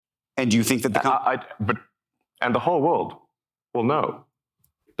And do you think that and the whole world will know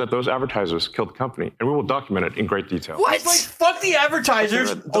that those advertisers killed the company, and we will document it in great detail. What? It's like, fuck the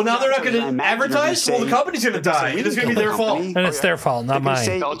advertisers. Oh, now they're not going to advertise? Well, the company's going to die. It's going to be their fault. And it's their fault, not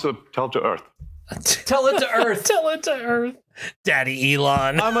mine. Tell it to Earth. Tell it to Earth. Tell it to Earth. Daddy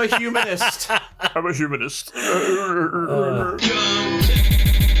Elon. I'm a humanist. I'm a humanist.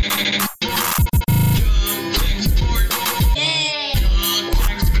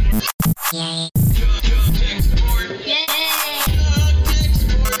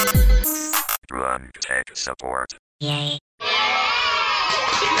 Drunk tech support.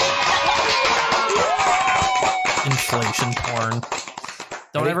 Inflation porn.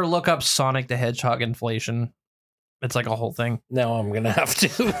 Don't ever look up Sonic the Hedgehog inflation. It's like a whole thing. No, I'm going to have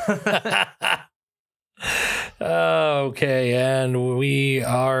to. Okay, and we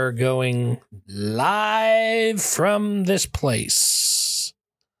are going live from this place.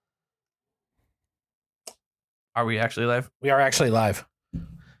 Are we actually live? We are actually live.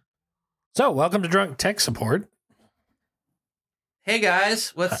 So, welcome to Drunk Tech Support. Hey guys,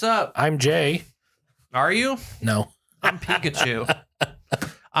 what's up? I'm Jay. Are you? No. I'm Pikachu.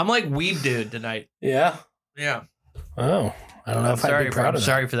 I'm like Weeb Dude tonight. Yeah? Yeah. Oh, I don't know if I'd be proud of that.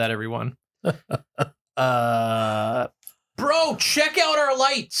 Sorry for that, everyone. Bro, check out our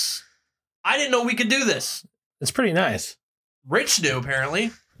lights. I didn't know we could do this. It's pretty nice. Rich knew,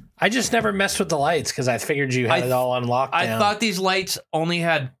 apparently. I just never messed with the lights because I figured you had it all on lockdown. I thought these lights only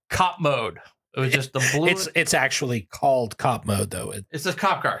had cop mode. It was just the blue. It's actually called cop mode, though. It's a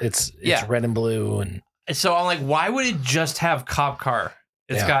cop car. It's red and blue. And so I'm like, why would it just have cop car?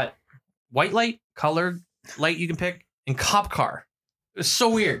 It's got white light, colored light you can pick, and cop car. It's so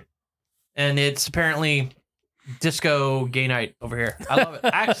weird. And it's apparently disco gay night over here. I love it.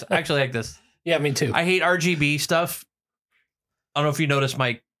 I actually like this. Yeah, me too. I hate RGB stuff. I don't know if you noticed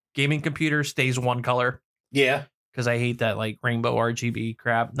my gaming computer stays one color. Yeah. Because I hate that like rainbow RGB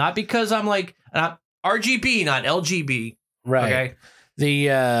crap. Not because I'm like RGB, not LGB. Right.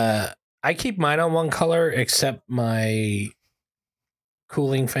 Okay. I keep mine on one color except my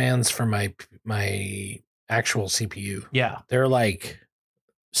cooling fans for my actual CPU. Yeah. They're like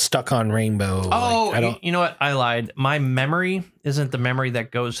stuck on rainbow. Oh, like, you know what? I lied. My memory isn't the memory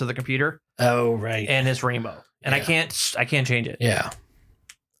that goes to the computer. Oh, right. And it's rainbow. And I can't change it. Yeah.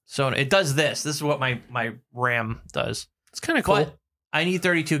 So it does this. This is what my RAM does. It's kind of cool. But I need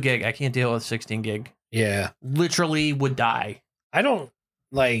 32 gig. I can't deal with 16 gig. Yeah. Literally would die. I don't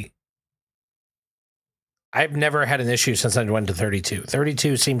like. I've never had an issue since I went to 32.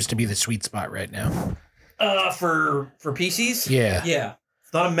 32 seems to be the sweet spot right now. For PCs? Yeah. Yeah.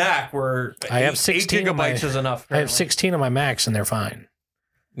 It's not a Mac where I have 16 8 gigabytes is enough. Apparently. I have 16 of my Macs and they're fine.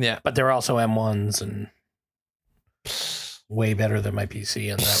 Yeah. But they're also M1s and way better than my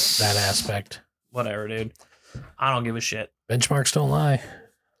PC in that aspect. Whatever, dude. I don't give a shit. Benchmarks don't lie.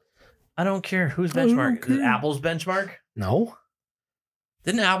 I don't care whose benchmark. Is it Apple's benchmark? No.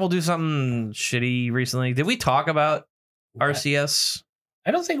 Didn't Apple do something shitty recently? Did we talk about RCS?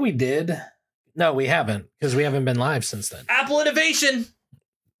 I don't think we did. No, we haven't because we haven't been live since then. Apple innovation.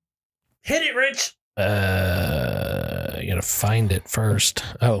 Hit it, Rich. You gotta find it first.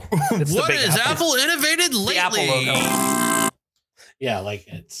 Oh, what is Apple innovated lately? The Apple logo. Yeah, like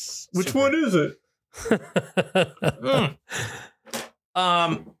it's. Which one is it?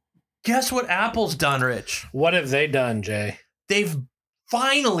 Guess what Apple's done, Rich? What have they done, Jay? They've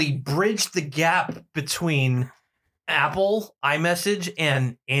finally bridged the gap between Apple, iMessage,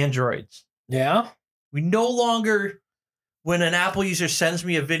 and Androids. Yeah? We no longer, when an Apple user sends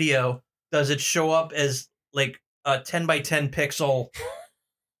me a video, does it show up as like a 10 by 10 pixel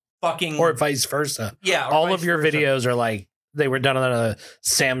fucking... Or vice versa. Yeah. All of your videos are like, they were done on a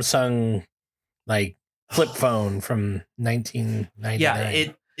Samsung like flip phone from 1999. Yeah,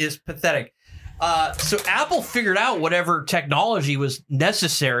 it is pathetic. So Apple figured out whatever technology was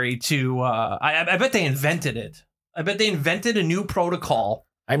necessary to... I bet they invented it. I bet they invented a new protocol.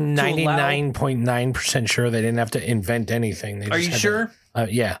 I'm 99.9% sure they didn't have to invent anything. Are you sure?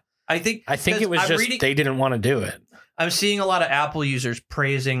 Yeah. I think it was they didn't want to do it. I'm seeing a lot of Apple users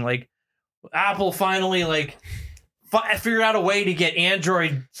praising like Apple finally like figured out a way to get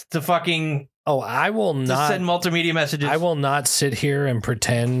Android to fucking I will not send multimedia messages. I will not sit here and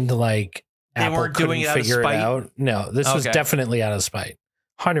pretend like they Apple weren't doing it out of figure spite. It out. No, this was definitely out of spite.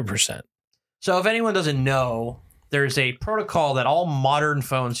 100%. So if anyone doesn't know, there's a protocol that all modern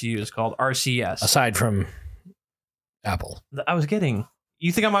phones use called RCS. Aside from Apple. I was kidding.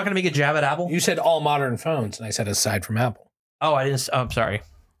 You think I'm not going to make a jab at Apple? You said all modern phones, and I said aside from Apple. Oh, I didn't. I'm sorry.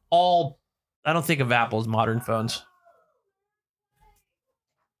 I don't think of Apple as modern phones.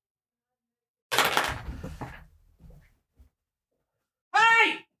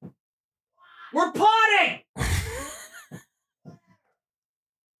 We're potting.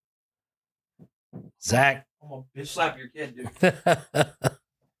 Zach. I'm gonna bitch slap your kid, dude.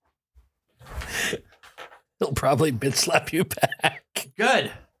 He'll probably bitch slap you back.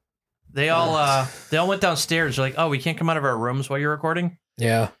 Good. They all went downstairs. They're like, oh, we can't come out of our rooms while you're recording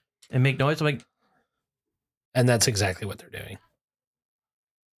Yeah. and make noise. I'm like, And that's exactly what they're doing.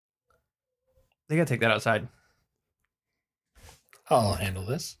 they gotta take that outside. I'll handle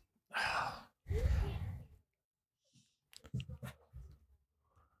this.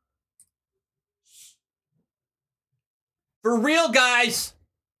 For real, guys.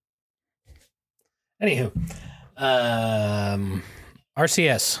 Anywho,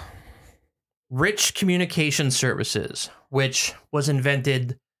 RCS. Rich Communication Services, which was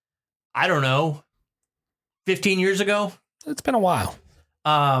invented, I don't know, 15 years ago. It's been a while.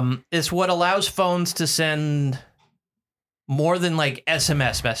 It's what allows phones to send more than like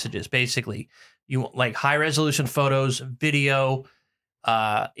SMS messages. Basically, you like high resolution photos, video,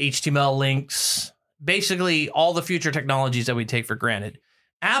 HTML links, basically all the future technologies that we take for granted.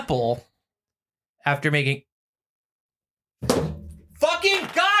 Apple, after making fucking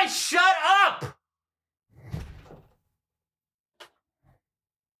guys, shut up!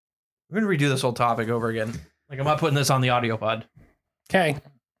 We're gonna redo this whole topic over again. Like, I'm not putting this on the audio pod. Okay.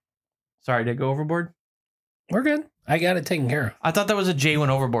 Sorry, did I go overboard? We're good. I got it taken care of. I thought that was a Jay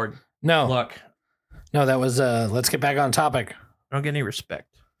went overboard. No. Look, No, that was let's get back on topic. I don't get any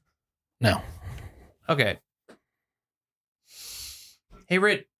respect. No. Okay. Hey,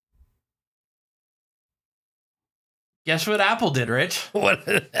 Rich. Guess what Apple did, Rich? What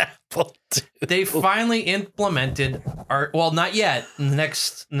did Apple do? They finally implemented not yet.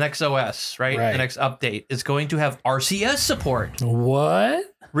 The next OS, right? Right. The next update is going to have RCS support. What?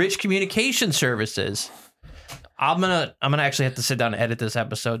 Rich Communication Services. I'm gonna actually have to sit down and edit this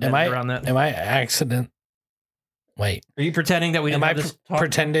episode. Am I around that? Am I accident? Wait. Are you pretending that we Am didn't I have this talk?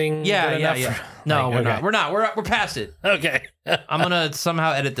 pretending? Yeah, good yeah, enough yeah. for- No, Like, we're okay. not. We're not. We're past it. Okay. I'm gonna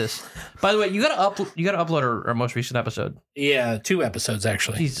somehow edit this. By the way, you gotta upload our most recent episode. Yeah, 2 episodes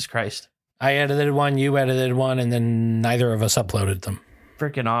actually. Jesus Christ, I edited one, you edited one, and then neither of us uploaded them.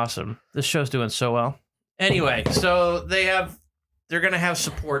 freaking awesome! This show's doing so well. Anyway, so they're gonna have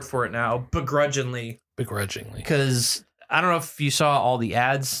support for it now, begrudgingly, Begrudgingly. because I don't know if you saw all the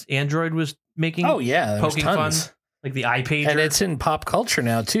ads Android was making. Oh yeah, there's poking fun, tons. like the iPager, And it's in pop culture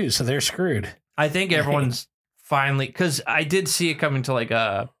now too, so they're screwed. I think everyone's finally, because I did see it coming to like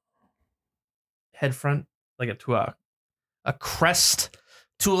a head front, like to a crest,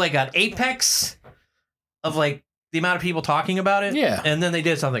 to like an apex of like the amount of people talking about it. Yeah. And then they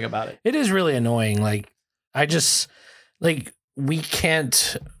did something about it. It is really annoying. Like, I just, like, we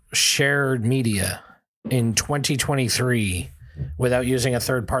can't share media in 2023 without using a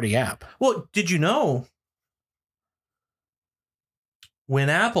third-party app. Well, did you know when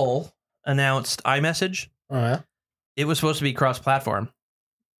Apple announced iMessage, it was supposed to be cross-platform.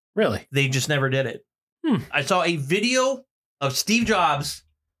 Really? They just never did it. Hmm. I saw a video of Steve Jobs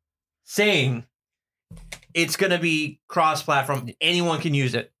saying it's going to be cross-platform. Anyone can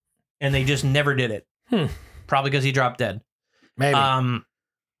use it. And they just never did it. Probably because he dropped dead. Maybe.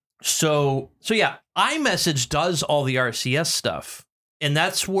 So yeah, iMessage does all the RCS stuff. And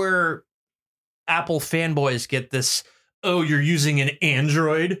that's where Apple fanboys get this, oh, you're using an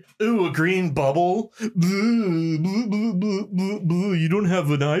Android? Oh, a green bubble? Blah, blah, blah, blah, blah, blah. You don't have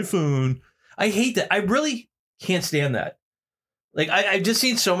an iPhone. I hate that. I really can't stand that. Like, I've just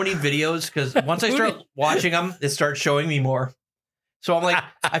seen so many videos because once I start watching them, it starts showing me more. So I'm like,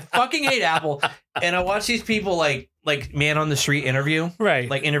 I fucking hate Apple. And I watch these people like man on the street interview. Right.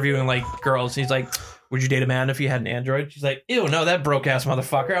 Like interviewing like girls. He's like, would you date a man if you had an Android? She's like, ew, no, that broke ass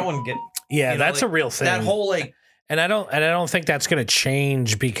motherfucker. I wouldn't get. Yeah, you know, that's like, a real thing. That whole like. And I don't think that's going to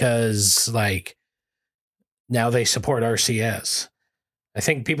change because like now they support RCS. I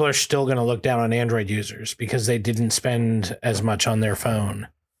think people are still going to look down on Android users because they didn't spend as much on their phone.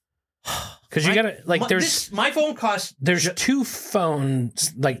 Because you got to like my phone costs. There's 2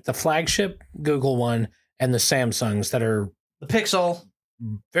 phones, like the flagship Google one and the Samsungs that are The Pixel.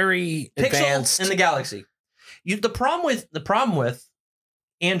 very advanced. And the Galaxy. The problem with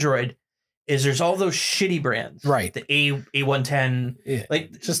Android is there's all those shitty brands. Right. The A110. Yeah.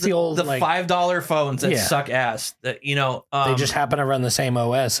 Like Just the old, like, $5 phones that Yeah. suck ass. That they just happen to run the same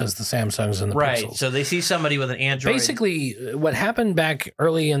OS as the Samsungs and the right. Pixels. So they see somebody with an Android. Basically, what happened back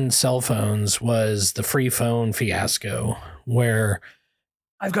early in cell phones was the free phone fiasco, where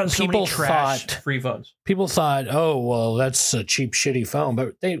I've gotten so people many trash thought- free phones. people thought, oh, well, that's a cheap, shitty phone.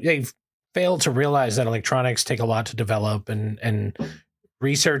 But they've failed to realize that electronics take a lot to develop and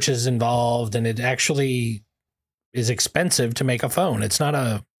research is involved, and it actually is expensive to make a phone. It's not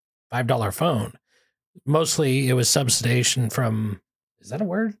a $5 phone. Mostly it was subsidization from, is that a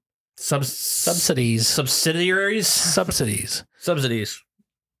word? Subsidies. Subsidiaries? Subsidies.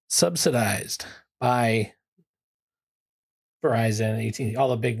 Subsidized by Verizon, AT&T, all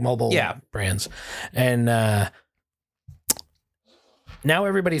the big mobile brands. And now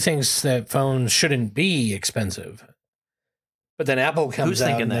everybody thinks that phones shouldn't be expensive. But then Apple comes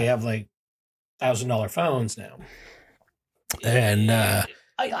out and they have like $1,000 phones now. And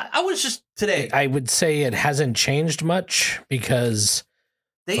I was just today. I would say it hasn't changed much because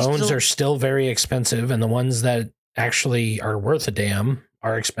phones are still very expensive, and the ones that actually are worth a damn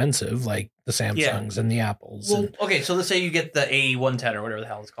are expensive, like the Samsungs and the Apples. Well, okay, so let's say you get the A110 or whatever the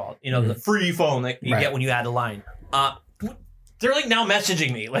hell it's called. You know, the free phone that you get when you add a line. They're like now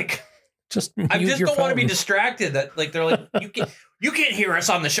messaging me like. I just don't want to be distracted. That like they're like you can't hear us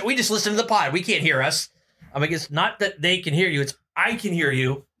on the show. We just listen to the pod. We can't hear us. I'm like, it's not that they can hear you. It's I can hear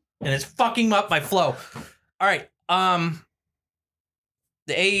you, and it's fucking up my flow. All right, the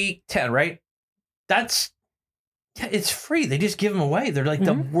A10, right? It's free. They just give them away. They're like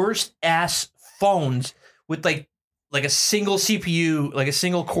the worst ass phones with like a single CPU, like a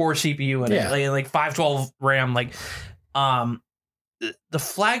single core CPU in it, like 512 RAM, like the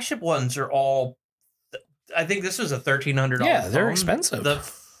flagship ones are all. I think this was a $1,300. Yeah, they're expensive. The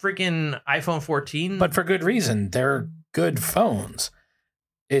freaking iPhone 14, but for good reason. They're good phones.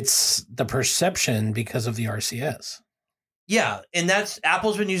 It's the perception because of the RCS. Yeah, and that's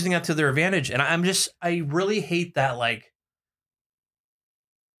Apple's been using that to their advantage, and I really hate that like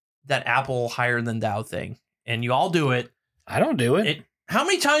that Apple higher than thou thing. And you all do it. I don't do it. How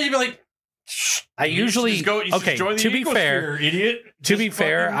many times you be like? I usually to be fair, idiot. To be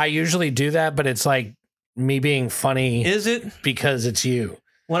fair, I usually do that, but it's like me being funny. Is it because it's you?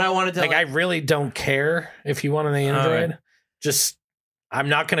 When I wanted to, I really don't care if you want an Android. Just I'm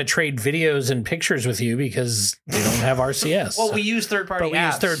not going to trade videos and pictures with you because they don't have RCS. Well, we use third-party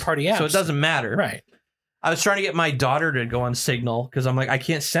apps. Use third-party apps, so it doesn't matter, right? I was trying to get my daughter to go on Signal because I'm like I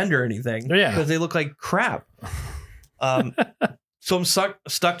can't send her anything because they look like crap. So I'm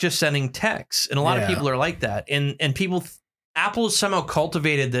stuck just sending texts, and a lot of people are like that. And people, Apple has somehow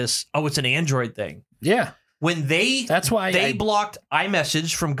cultivated this. Oh, it's an Android thing. Yeah. When that's why they blocked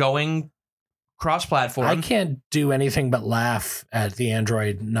iMessage from going cross-platform. I can't do anything but laugh at the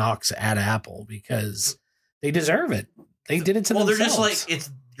Android knocks at Apple because they deserve it. They did it to themselves. They're just like it's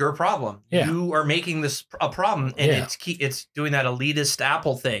your problem. Yeah. You are making this a problem, and it's doing that elitist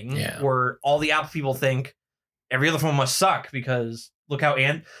Apple thing where all the Apple people think. Every other phone must suck because look how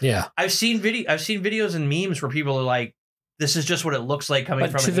I've seen videos and memes where people are like, "This is just what it looks like coming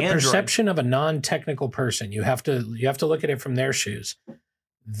from an Android." But to the perception of a non-technical person, you have to look at it from their shoes.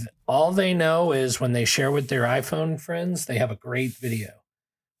 All they know is when they share with their iPhone friends, they have a great video.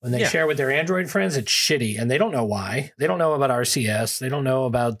 When they share with their Android friends, it's shitty, and they don't know why. They don't know about RCS. They don't know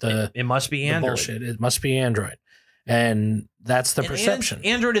about the. It must be Android. Bullshit. It must be Android. And that's the perception.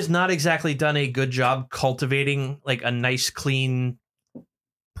 Android has not exactly done a good job cultivating like a nice, clean,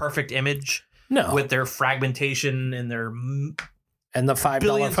 perfect image. No, with their fragmentation and their and the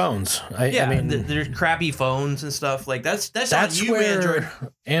 $5 phones. I mean, there's crappy phones and stuff like that's on you, where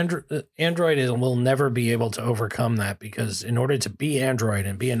Android will never be able to overcome that because in order to be Android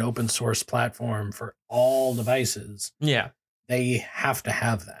and be an open source platform for all devices, they have to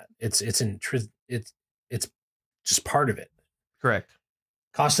have that. It's just part of it. Correct.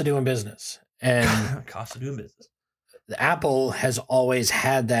 Cost of doing business. And cost of doing business. Apple has always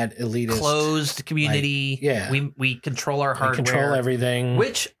had that elitist closed community. We control our hardware. Control everything.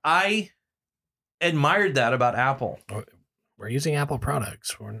 Which I admired that about Apple. We're using Apple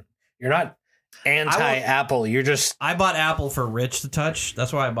products. You're not anti-Apple. You're just I bought Apple for Rich to touch.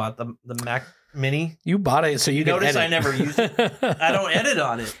 That's why I bought the Mac Mini. You bought it so you can notice edit. I never use it. I don't edit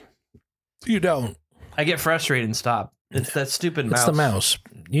on it. You don't. I get frustrated and stop. It's that stupid mouse. It's the mouse.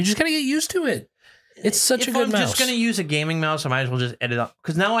 You just gotta get used to it. It's such a good mouse. If I'm just gonna use a gaming mouse, I might as well just edit up.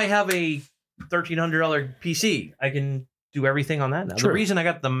 Because now I have a $1,300 PC. I can do everything on that now. True. The reason I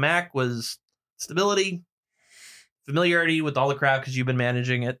got the Mac was stability, familiarity with all the crap because you've been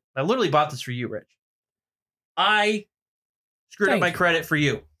managing it. I literally bought this for you, Rich. I screwed up my credit for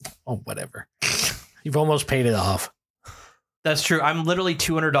you. Oh, whatever. You've almost paid it off. That's true. I'm literally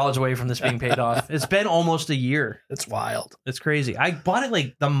 $200 away from this being paid off. It's been almost a year. It's wild. It's crazy. I bought it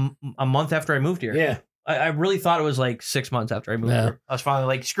like a month after I moved here. Yeah. I really thought it was like 6 months after I moved here. I was finally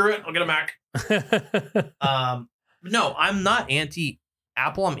like, screw it. I'll get a Mac. No, I'm not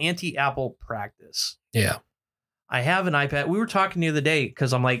anti-Apple. I'm anti-Apple practice. Yeah. I have an iPad. We were talking the other day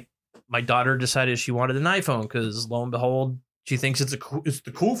because I'm like, my daughter decided she wanted an iPhone because lo and behold, she thinks it's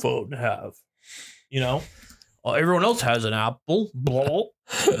the cool phone to have. You know, well, everyone else has an Apple. Blah.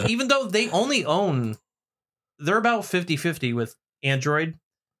 Even though they only own, they're about 50-50 with Android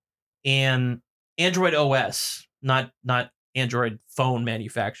and Android OS, not Android phone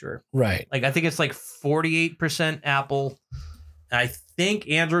manufacturer. Right. Like I think it's like 48% Apple. I think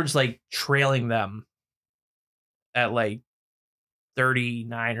Android's like trailing them at like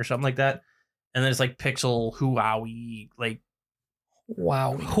 39 or something like that. And then it's like Pixel, Huawei, like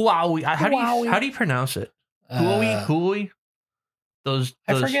Wow. Huawei. How do you pronounce it? Huawei? Those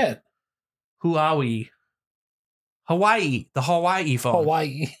I forget. Huawei. The Hawaii phone.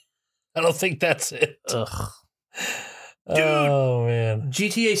 Hawaii. I don't think that's it. Ugh. Dude. Oh man.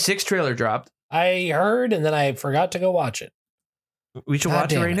 GTA 6 trailer dropped. I heard and then I forgot to go watch it. We should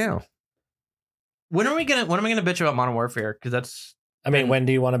watch it right now. When am I gonna bitch about Modern Warfare? Because that's when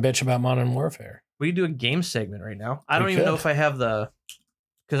do you want to bitch about Modern Warfare? We can do a game segment right now. I don't even know if I have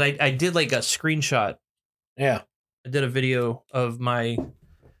because I did like a screenshot. Yeah. I did a video of my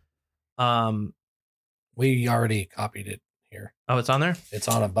we already copied it here. Oh, it's on there? It's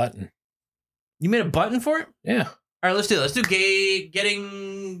on a button. You made a button for it? Yeah. All right, let's do it. Let's do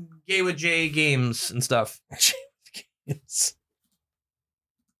getting gay with Jay games and stuff.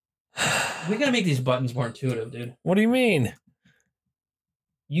 We gotta make these buttons more intuitive, dude. What do you mean?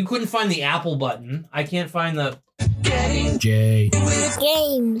 You couldn't find the Apple button. I can't find the Getting Jay with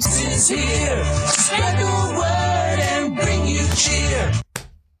games. Is here. Spread the word and bring you cheer.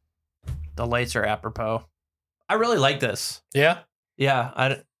 The lights are apropos. I really like this. Yeah? Yeah, I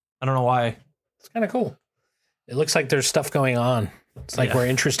don't know why. It's kind of cool. It looks like there's stuff going on. It's like we're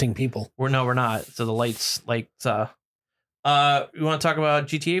interesting people. We're not. So the lights, like, you want to talk about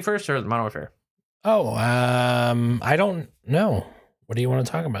GTA first or Modern Warfare? Oh, I don't know. What do you want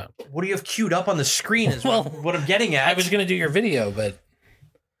to talk about? What do you have queued up on the screen is what I'm getting at. I was going to do your video, but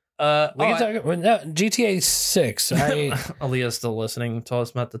we can talk about GTA 6. Aaliyah's still listening. Told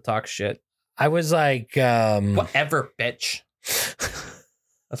us not to talk shit. I was like, whatever, bitch.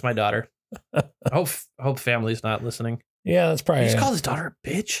 That's my daughter. I hope family's not listening. Yeah, that's probably. He just called his daughter a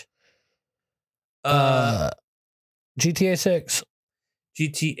bitch. GTA 6.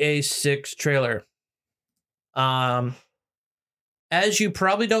 GTA 6 trailer. As you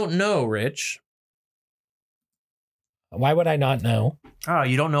probably don't know, Rich. Why would I not know? Oh,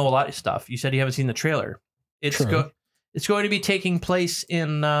 you don't know a lot of stuff. You said you haven't seen the trailer. It's going to be taking place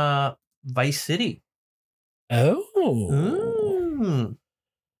in Vice City. Oh.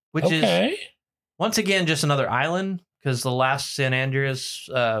 Which is, once again, just another island, because the last San Andreas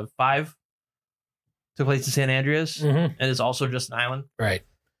 5 took place in San Andreas, and is also just an island. Right.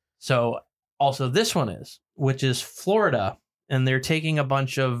 So, also this one is, which is Florida, and they're taking a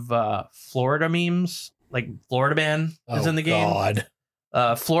bunch of Florida memes, like Florida Man is in the game. God.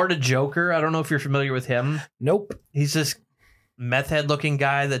 Florida Joker, I don't know if you're familiar with him. Nope. He's this meth head looking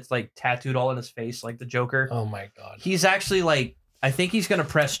guy that's like tattooed all in his face like the Joker. Oh my God. He's actually like, I think he's going to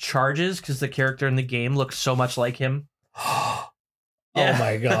press charges because the character in the game looks so much like him. Oh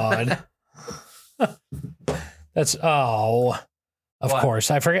my God. That's, of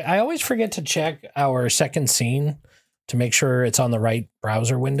course. I always forget to check our second scene to make sure it's on the right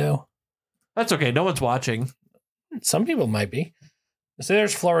browser window. That's okay. No one's watching. Some people might be. So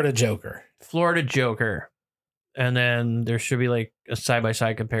there's Florida Joker. Florida Joker. And then there should be like a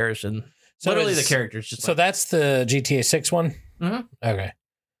side-by-side comparison. So literally the characters. Just so that's the GTA 6 one? Mm-hmm. Okay.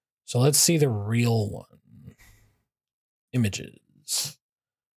 So let's see the real one. Images.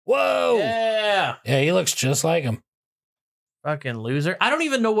 Whoa! Yeah! Yeah, he looks just like him. Fucking loser. I don't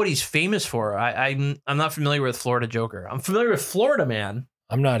even know what he's famous for. I'm not familiar with Florida Joker. I'm familiar with Florida Man.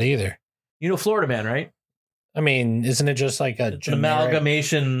 I'm not either. You know Florida Man, right? I mean, isn't it just like an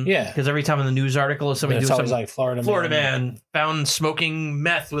amalgamation? Yeah. Because every time in the news article is somebody doing something like Florida Man found smoking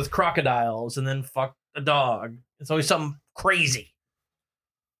meth with crocodiles and then fucked a dog. It's always something crazy.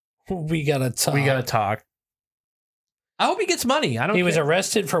 We gotta talk. I hope he gets money. He was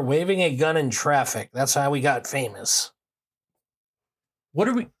arrested for waving a gun in traffic. That's how we got famous. What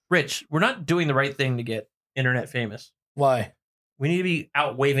are we, Rich? We're not doing the right thing to get internet famous. Why? We need to be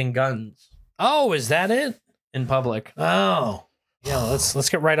out waving guns. Oh, is that it? In public. Oh, yeah. Let's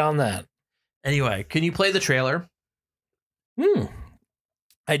get right on that. Anyway, can you play the trailer?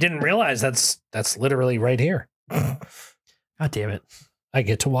 I didn't realize that's literally right here. God damn it! I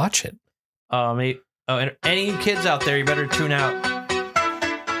get to watch it. And any kids out there, you better tune out.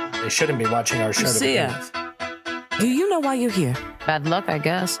 They shouldn't be watching our show. CF, do you know why you're here? Bad luck, I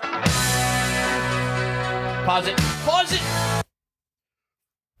guess. Pause it. Pause it.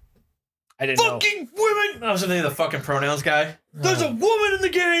 I didn't know. Fucking women. I was thinking of the fucking pronouns guy. There's a woman in the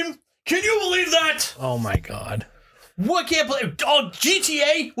game. Can you believe that? Oh my god. What can't play? Oh,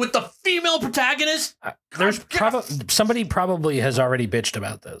 GTA with the female protagonist. There's somebody probably has already bitched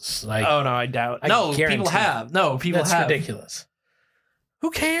about this. Like, Oh no, I doubt. I No, guarantee people have. No, people that's have. ridiculous. Who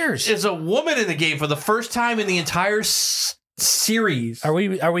cares? There's a woman in the game for the first time in the entire series. Are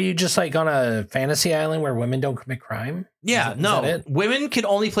we just like on a fantasy island where women don't commit crime? Yeah, Is no. that it? Women can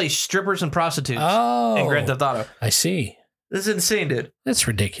only play strippers and prostitutes Oh, in Grand Theft Auto. I see. This is insane, dude. That's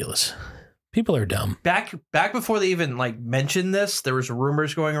ridiculous. People are dumb. Back before they even like mentioned this, there was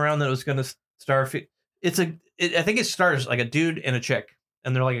rumors going around that it was going to star. I think it stars like a dude and a chick,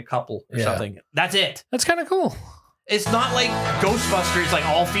 and they're like a couple or something. That's it. That's kind of cool. It's not like Ghostbusters, like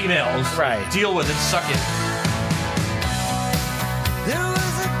all females. Right. Deal with it. Suck it. There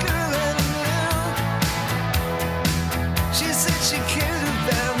was a girl I knew. She said she cared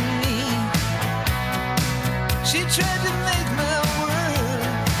about me. She tried to make my world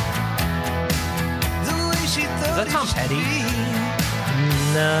the way she thought. Is that Tom Petty?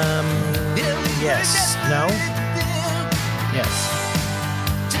 Yes. No. Yes.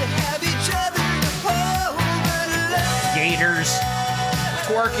 To have each other to hold my love. Gators.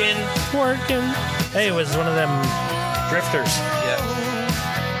 Twerking. Hey, it was one of them drifters.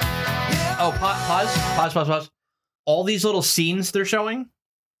 Oh, pause. All these little scenes they're showing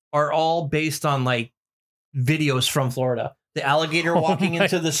are all based on like videos from Florida. The alligator walking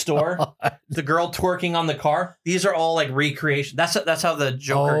into the store, the girl twerking on the car. These are all like recreation. That's how the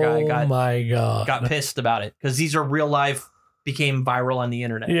Joker guy got my god got pissed about it, because these are real life, became viral on the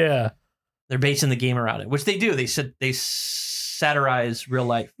internet. Yeah. They're basing the game around it, which they do. They satirize real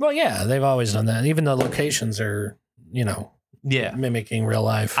life. Well, yeah, they've always done that. Even the locations are, Yeah, mimicking real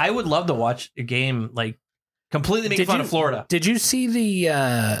life. I would love to watch a game like completely making fun of Florida. Did you see the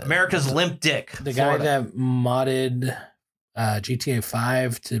America's limp dick? the guy that modded GTA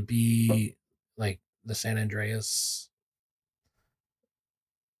 5 to be like the San Andreas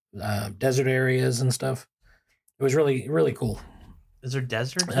desert areas and stuff? It was really, really cool. Is there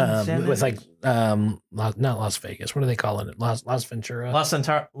deserts in San with like Andreas? not Las Vegas. What are they calling it? Las Ventura? Los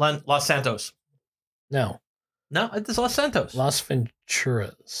Santos. No, it's Los Santos. Las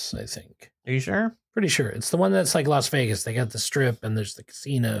Venturas, I think. Are you sure? Pretty sure. It's the one that's like Las Vegas. They got the strip and there's the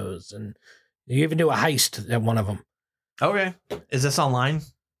casinos and you even do a heist at one of them. Okay. Is this online?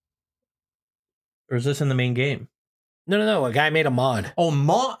 Or is this in the main game? No. A guy made a mod. Oh,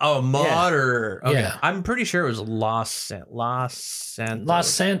 modder. Okay. Yeah. I'm pretty sure it was Los Santos. Los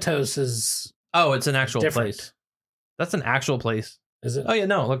Santos is Oh, it's an actual different. place. That's an actual place. Is it? Oh, yeah.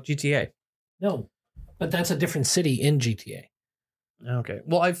 No, look, GTA. No. But that's a different city in GTA. Okay.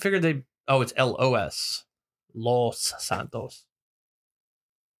 Well, I figured they. Oh, it's LOS. Los Santos.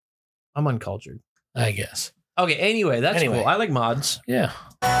 I'm uncultured. I guess. Okay. Anyway, that's cool. I like mods. Yeah.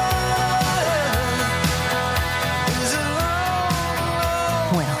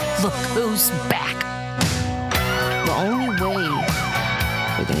 Well, look who's back. The only way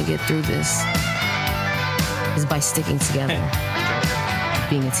we're gonna get through this is by sticking together,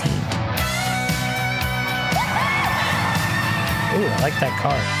 being a team. Ooh, I like that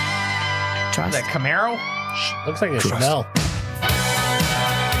car. Trust. That Camaro? Looks like a Chanel.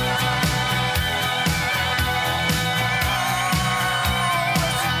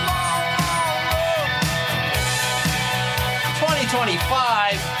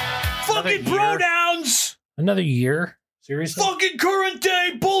 Fucking pronouns. Another year? Seriously? Fucking current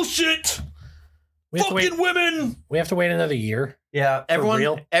day bullshit. Fucking women. We have to wait another year? Yeah,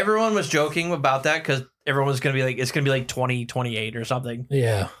 real? everyone was joking about that because everyone was gonna be like, it's gonna be like 2028 or something.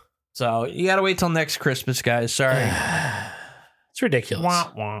 Yeah. So you gotta wait till next Christmas, guys. Sorry. It's ridiculous.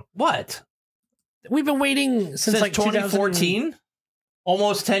 Wah, wah. What? We've been waiting since like 2014?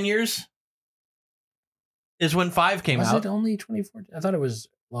 Almost 10 years is when 5 came Was out. it only 2014? I thought it was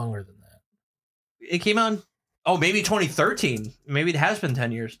longer than that. It came out. Oh, maybe 2013. Maybe it has been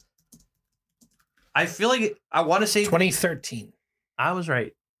 10 years. I feel like I want to say 2013. I was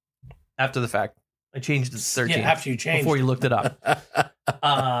right. After the fact, I changed it to 13. Yeah, after you changed. Before you looked it up.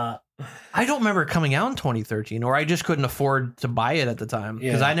 I don't remember it coming out in 2013, or I just couldn't afford to buy it at the time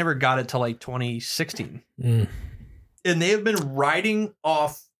because Yeah. I never got it till like 2016. Mm. And they have been riding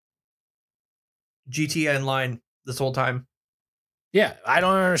off GTA Online this whole time. Yeah, I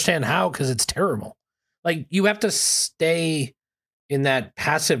don't understand how, because it's terrible. Like, you have to stay in that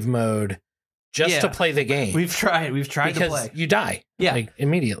passive mode just to Yeah. play the game. We've tried because to play. you die. Yeah. Like,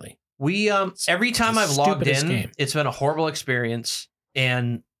 immediately. We every time the I've logged in, stupidest game. it's been a horrible experience,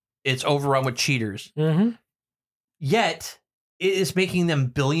 and it's overrun with cheaters. Mm-hmm. Yet it is making them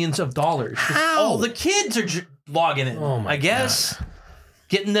billions of dollars. How? All the kids are logging in. Oh my I guess. God.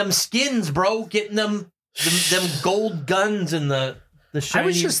 Getting them skins, bro. Getting them gold guns and the shiny. I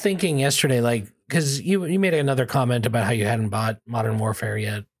was just thinking yesterday, like, because you made another comment about how you hadn't bought Modern Warfare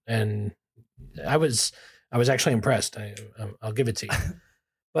yet, and I was actually impressed. I'll give it to you.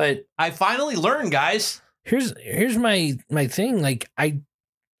 But I finally learned, guys. Here's my thing. Like,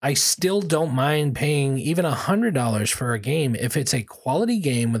 I still don't mind paying even $100 for a game if it's a quality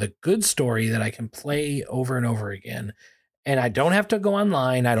game with a good story that I can play over and over again. And I don't have to go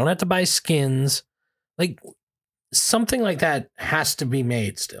online. I don't have to buy skins. Like, something like that has to be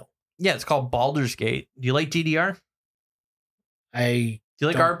made still. Yeah, it's called Baldur's Gate. Do you like DDR? Do you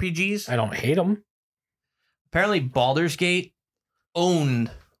like RPGs? I don't hate them. Apparently, Baldur's Gate 3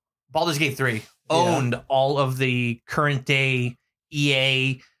 owned all of the current day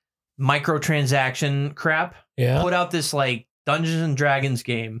EA microtransaction crap. Yeah. Put out this like Dungeons and Dragons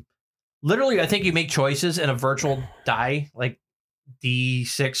game. Literally, I think you make choices and a virtual die, like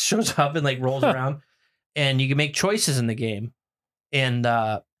D6 shows up and like rolls around, and you can make choices in the game. And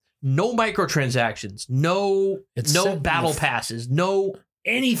no microtransactions, no battle passes, no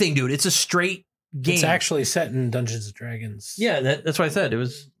anything, dude. It's a straight game. It's actually set in Dungeons and Dragons. Yeah, that's what I said. It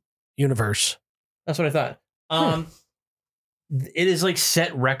was universe. That's what I thought. It is like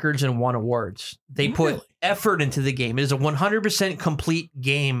set records and won awards. They put effort into the game. It is a 100% complete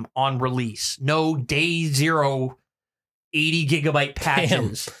game on release. No day zero 80 gigabyte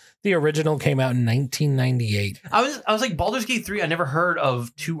patches. Damn. The original came out in 1998. I was like, Baldur's Gate 3, I never heard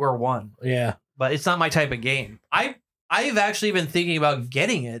of 2 or 1. Yeah. But it's not my type of game. I've actually been thinking about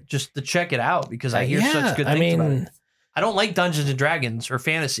getting it just to check it out because I hear such good things about it. I don't like Dungeons and Dragons or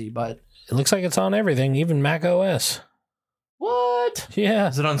fantasy, but it looks like it's on everything, even Mac OS. What? Yeah.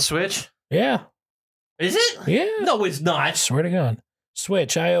 Is it on Switch? Yeah. Is it? Yeah. No, it's not. I swear to God.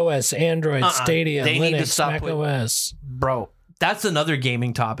 Switch, iOS, Android, Stadia, they Linux, need to stop Mac OS. Bro, that's another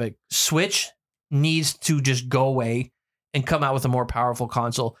gaming topic. Switch needs to just go away and come out with a more powerful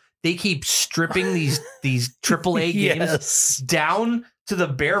console. They keep stripping these AAA games down to the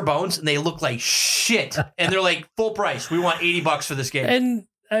bare bones, and they look like shit. And they're like, full price. We want $80 for this game. And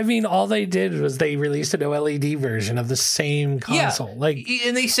I mean, all they did was they released an OLED version of the same console. Yeah. Like,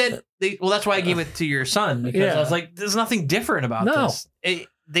 and they said, that's why I gave it to your son, because I was like, there's nothing different about this.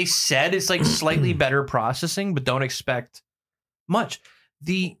 They said it's like slightly better processing, but don't expect much.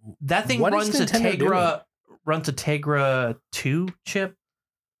 That thing runs a Tegra 2 chip,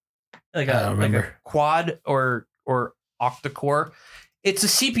 like a quad or octa-core. It's a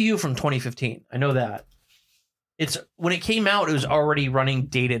CPU from 2015. I know that. When it came out, it was already running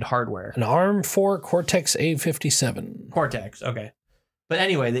dated hardware. An ARM 4 Cortex A57. Cortex, okay. But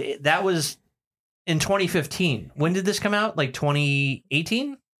anyway, that was in 2015. When did this come out? Like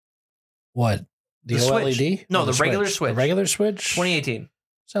 2018? What? The OLED? Switch. No, the regular Switch. The regular Switch? 2018.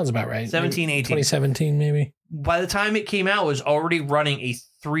 Sounds about right. 17, 18. 2017, maybe. By the time it came out, it was already running a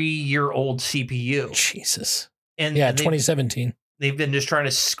 3-year-old CPU. Jesus. And 2017. They've been just trying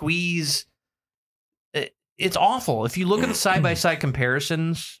to squeeze. It's awful. If you look at the side-by-side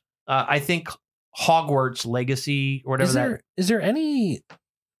comparisons, I think Hogwarts Legacy or whatever is there any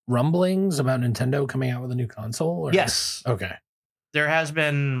rumblings about Nintendo coming out with a new console? Or? Yes. Okay. There has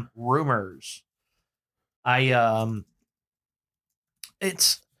been rumors.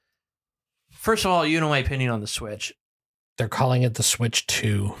 It's first of all, you know my opinion on the Switch. They're calling it the Switch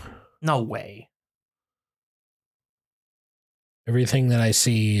 2. No way. Everything that I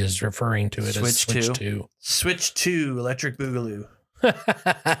see is referring to it as Switch 2. Switch 2, Electric Boogaloo.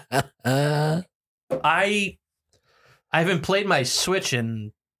 I haven't played my Switch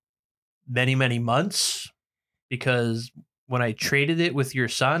in many, many months because when I traded it with your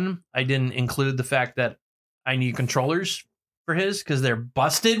son, I didn't include the fact that I need controllers for his because they're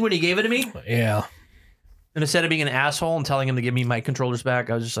busted when he gave it to me. Yeah. And instead of being an asshole and telling him to give me my controllers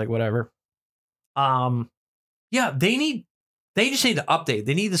back, I was just like, whatever. Yeah, they just need to update.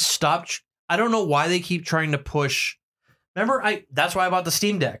 They need to stop. I don't know why they keep trying to push. Remember, that's why I bought the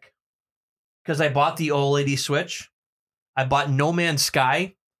Steam Deck. Because I bought the OLED Switch. I bought No Man's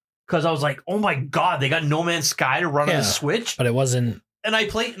Sky. Because I was like, oh my God, they got No Man's Sky to run on the Switch. But it wasn't. And I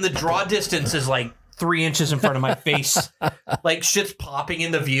played, and the draw distance is like 3 inches in front of my face. Like shit's popping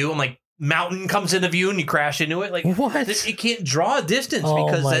into view. I'm like, mountain comes into view and you crash into it. Like, what? It can't draw a distance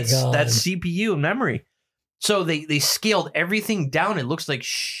because that's CPU and memory. So they scaled everything down. It looks like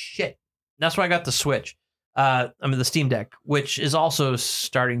shit. That's why I got the Switch. The Steam Deck, which is also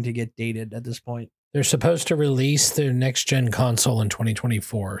starting to get dated at this point. They're supposed to release their next gen console in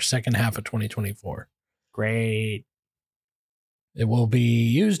 2024, second half of 2024. Great. It will be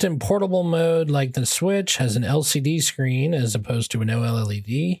used in portable mode like the Switch, has an LCD screen as opposed to an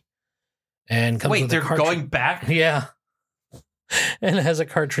OLED. And comes Wait, with a they're cartridge. going back? Yeah. And it has a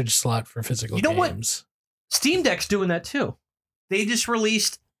cartridge slot for physical You know what? games. Steam Deck's doing that too. They just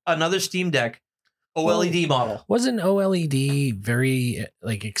released another Steam Deck OLED model. Wasn't OLED very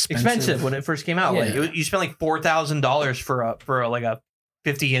expensive When it first came out? Yeah. Like you spent like $4,000 for like a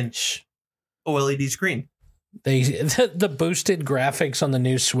 50-inch OLED screen. The boosted graphics on the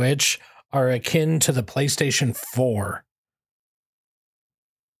new Switch are akin to the PlayStation 4.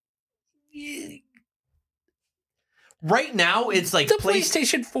 Right now, it's like The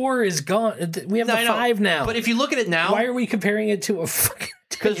PlayStation 4 is gone. We have No, the I know, 5 now. But if you look at it now, why are we comparing it to a fucking?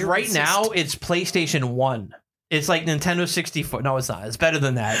 because right now it's PlayStation 1. It's like Nintendo 64. No, it's not. It's better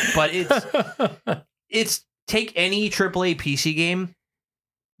than that. But it's take any AAA PC game,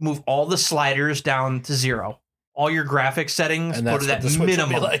 move all the sliders down to 0, all your graphics settings, And put that's it what at the Switch will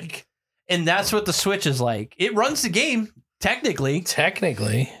be minimum. like. And that's what the Switch is like. It runs the game technically,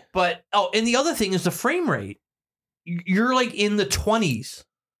 but and the other thing is the frame rate. You're like in the 20s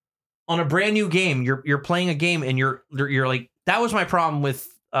on a brand new game. You're playing a game and you're like, that was my problem with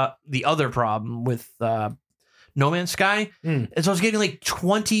the other problem with No Man's Sky. Is I was getting like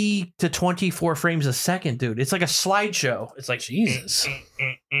 20 to 24 frames a second, dude. It's like a slideshow. It's like Jesus.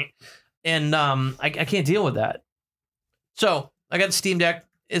 and I can't deal with that. So I got the Steam Deck.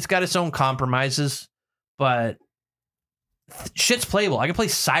 It's got its own compromises, but shit's playable. I can play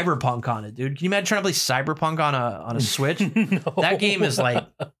Cyberpunk on it, dude. Can you imagine trying to play Cyberpunk on a Switch? No. That game is like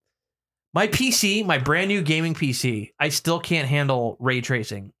my PC, my brand new gaming PC. I still can't handle ray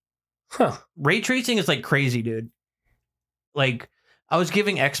tracing. Huh. Ray tracing is like crazy, dude. Like I was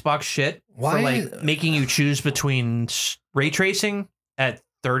giving Xbox shit Why? for like making you choose between ray tracing at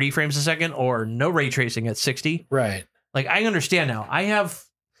 30 frames a second or no ray tracing at 60. Right. Like I understand now. I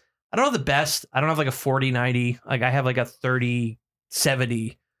don't have the best. I don't have like a 4090. Like I have like a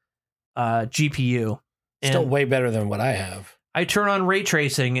 3070 GPU. Still And way better than what I have. I turn on ray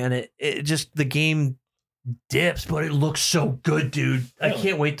tracing and it just the game dips, but it looks so good, dude. I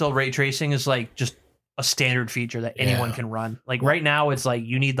can't wait till ray tracing is like just a standard feature that anyone can run. Like right now, it's like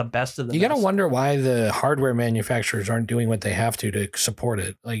you need the best of the You best. got to wonder why the hardware manufacturers aren't doing what they have to support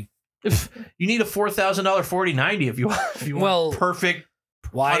it. Like, If you need a $4,000 4090 if you want perfect.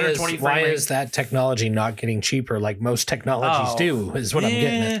 Why 120 is frame rate. that technology not getting cheaper like most technologies do is what I'm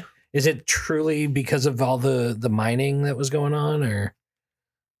getting at. Is it truly because of all the mining that was going on, or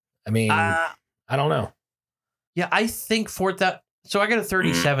I mean I don't know. Yeah, I think so I got a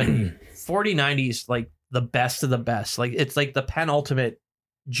 3070. 4090 is like the best of the best. Like it's like the penultimate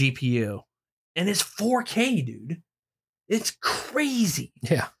GPU. And it's 4K, dude. It's crazy.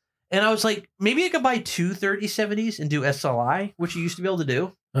 Yeah. And I was like, maybe I could buy two 3070s and do SLI, which you used to be able to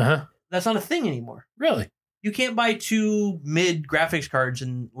do. Uh-huh. That's not a thing anymore. Really? You can't buy two mid graphics cards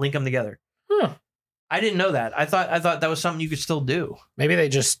and link them together. Huh. I didn't know that. I thought that was something you could still do. Maybe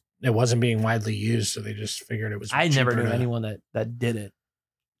it wasn't being widely used, so they just figured it was I never cheaper knew to- anyone that did it.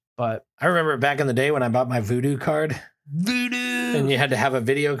 But I remember back in the day when I bought my Voodoo card. Voodoo. And you had to have a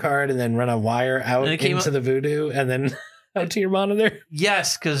video card and then run a wire out And it came into up- the Voodoo and then out to your monitor.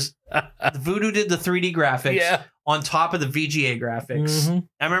 Yes, because Voodoo did the 3D graphics Yeah. on top of the VGA graphics. Mhm.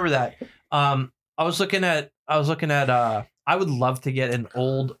 I remember that. I was looking at I would love to get an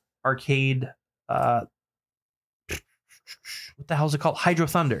old arcade what the hell is it called? Hydro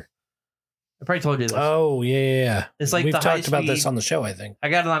Thunder. I probably told you this. Oh, yeah. It's like We've the talked about this high-speed- on the show, I think. I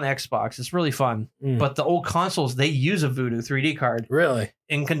got it on Xbox. It's really fun. Mm. But the old consoles, they use a Voodoo 3D card Really?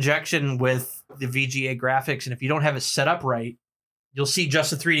 in conjunction with the VGA graphics. And if you don't have it set up right, you'll see just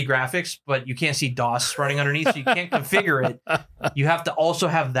the 3D graphics, but you can't see DOS running underneath, so you can't configure it. You have to also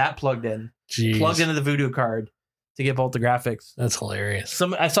have that plugged in, Jeez. plugged into the Voodoo card to get both the graphics. That's hilarious.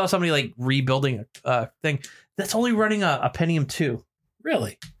 I saw somebody like rebuilding a thing that's only running a Pentium 2.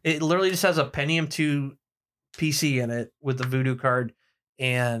 Really? It literally just has a Pentium 2 PC in it with the Voodoo card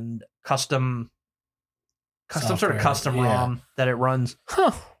and custom sort Software, of custom yeah. ROM that it runs.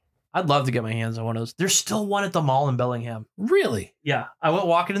 Huh. I'd love to get my hands on one of those. There's still one at the mall in Bellingham. Really? Yeah, I went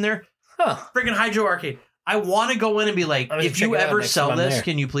walking in there. Huh. Freaking Hydro Arcade. I want to go in and be like, I'm gonna if check you it out ever next sell time I'm this, there.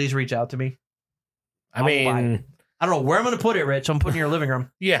 can you please reach out to me? I I'll buy mean, it. I don't know where I'm going to put it, Rich. I'm putting it in your living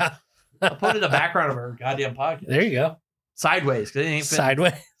room. yeah. I'll put it in the background of our goddamn podcast. There you go. Sideways. 'Cause it ain't fit.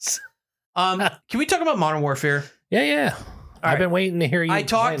 Sideways. Can we talk about Modern Warfare? Yeah, yeah. I've right. been waiting to hear you I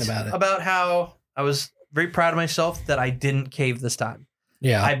complain talked about it. about how I was very proud of myself that I didn't cave this time.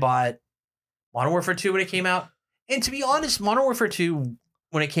 Yeah. I bought Modern Warfare 2 when it came out. And to be honest, Modern Warfare 2,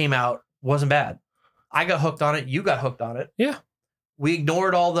 when it came out, wasn't bad. I got hooked on it. You got hooked on it. Yeah. We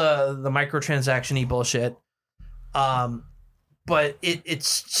ignored all the microtransaction-y bullshit. But it's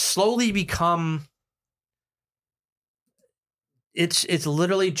slowly become it's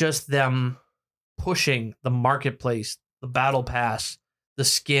literally just them pushing the marketplace, the battle pass, the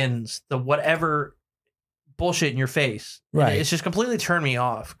skins, the whatever bullshit in your face. Right. And it's just completely turned me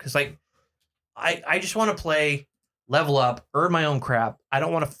off because like I just want to play, level up, earn my own crap. I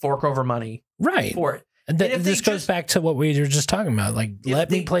don't want to fork over money Right. for it. And this goes back to what we were just talking about. Like, let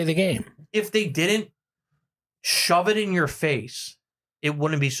me play the game. If they didn't shove it in your face, it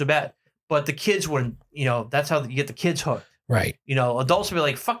wouldn't be so bad. But the kids wouldn't, that's how you get the kids hooked. Right. Adults would be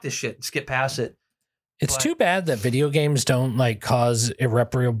like, fuck this shit and skip past it. It's too bad that video games don't like cause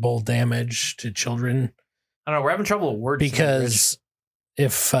irreparable damage to children. I don't know. We're having trouble with words. Because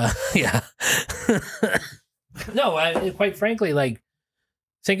if, yeah. No, quite frankly, like,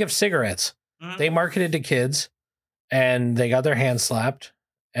 think of cigarettes. Mhm. They marketed to kids and they got their hands slapped.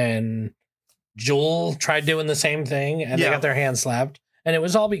 And Juul tried doing the same thing and they got their hands slapped. And it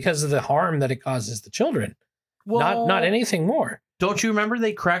was all because of the harm that it causes the children. Well, Not anything more. Don't you remember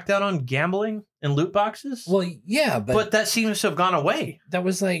they cracked down on gambling and loot boxes? Well, yeah, but that seems to have gone away. That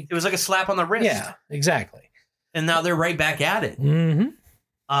was like... It was like a slap on the wrist. Yeah, exactly. And now they're right back at it.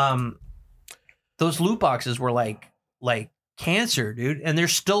 Mm-hmm. Those loot boxes were like cancer, dude. And they're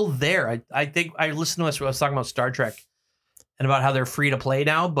still there. I think I listened to us when I was talking about Star Trek and about how they're free to play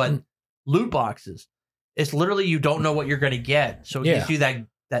now, but loot boxes, it's literally you don't know what you're going to get. So it gives you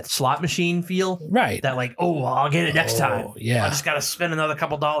that slot machine feel. Right. That like, oh, I'll get it next time. Yeah. I just got to spend another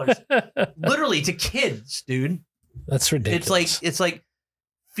couple dollars. Literally to kids, dude. That's ridiculous. It's like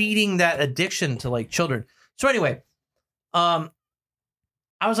feeding that addiction to like children. So anyway, I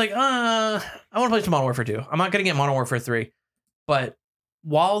was like, I want to play some Modern Warfare 2. I'm not going to get Modern Warfare 3. But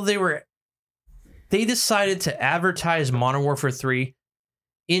while they decided to advertise Modern Warfare 3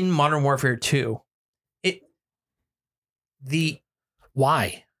 in Modern Warfare 2.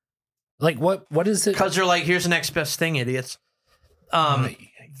 Why? Like what is it? Because they're like, here's the next best thing, idiots.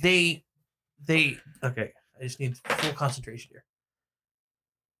 They okay. I just need full concentration here.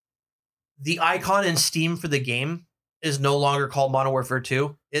 The icon in Steam for the game is no longer called Modern Warfare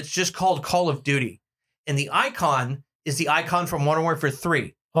 2. It's just called Call of Duty. And the icon is the icon from Modern Warfare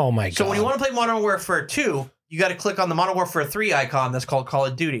 3. Oh my God. So when you want to play Modern Warfare 2, you got to click on the Modern Warfare 3 icon that's called Call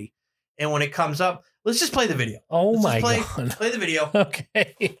of Duty. And when it comes up, let's just play the video. Oh God. Play the video.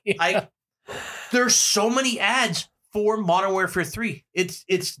 Okay. There's so many ads for Modern Warfare 3.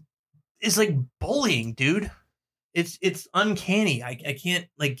 It's like bullying, dude. It's uncanny. I can't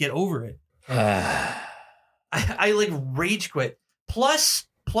like get over it. I like rage quit. Plus,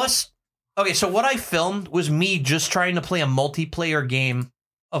 okay, so what I filmed was me just trying to play a multiplayer game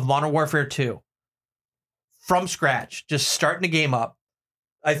of Modern Warfare 2 from scratch, just starting the game up.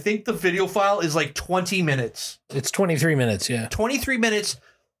 I think the video file is like 20 minutes. It's 23 minutes, yeah. 23 minutes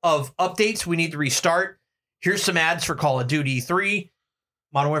of updates we need to restart. Here's some ads for Call of Duty 3,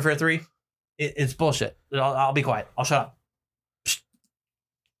 Modern Warfare 3. It's bullshit. I'll be quiet. I'll shut up. Psst.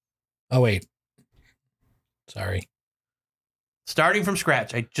 Oh, wait. Sorry. Starting from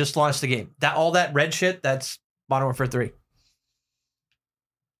scratch. I just launched the game. All that red shit, that's Modern Warfare 3.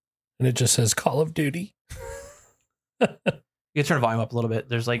 And it just says Call of Duty. You can turn the volume up a little bit.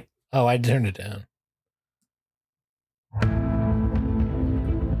 There's like... Oh, I turned it down.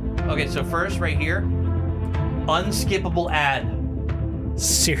 Okay, so first, right here, unskippable ad.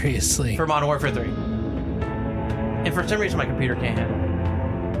 Seriously. For Modern Warfare 3. And for some reason, my computer can't handle it.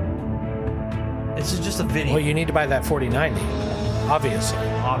 This is just a video. Well, you need to buy that 4090. Obviously.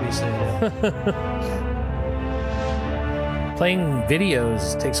 Playing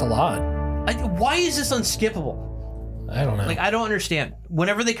videos takes a lot. Why is this unskippable? I don't know. Like, I don't understand.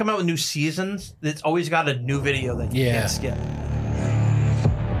 Whenever they come out with new seasons, it's always got a new video that you can't skip.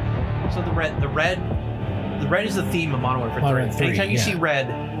 So the red is the theme of Modern Warfare 3. Anytime you see red,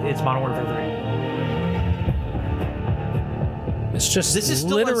 it's Modern Warfare 3. It's just this is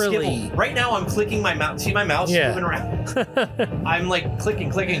still literally unskippable. Right now, I'm clicking my mouse. See my mouse moving around? I'm like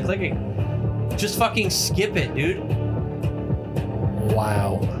clicking. Just fucking skip it, dude.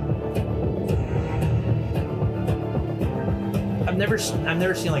 Wow. I've never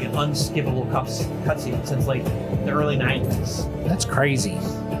seen like an unskippable cutscene since like the early 90s. That's crazy.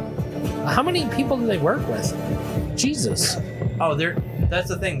 How many people do they work with? Jesus. Oh, that's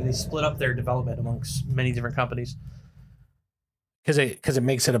the thing. They split up their development amongst many different companies. Because it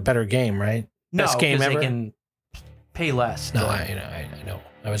makes it a better game, right? No, best game ever. They can pay less. No, I know.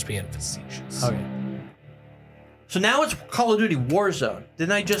 I was being facetious. Okay. So now it's Call of Duty Warzone.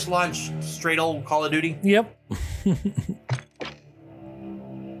 Didn't I just launch straight old Call of Duty? Yep.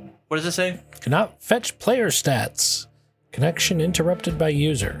 What does it say? Cannot fetch player stats. Connection interrupted by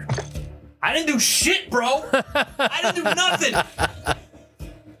user. I didn't do shit, bro. I didn't do nothing.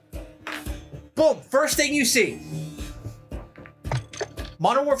 Boom. First thing you see.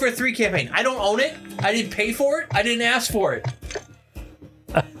 Modern Warfare 3 campaign. I don't own it. I didn't pay for it. I didn't ask for it.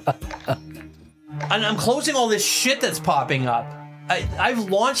 And I'm closing all this shit that's popping up. I've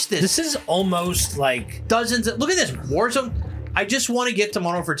launched this. This is almost like Dozens of, look at this. Warzone. I just want to get to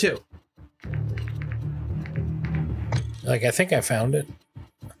Modern Warfare 2. I think I found it.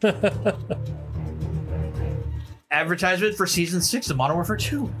 Advertisement for Season 6 of Modern Warfare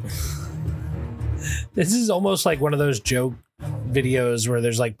 2. This is almost like one of those joke videos where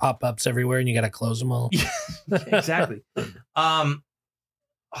there's like pop-ups everywhere and you got to close them all. Exactly.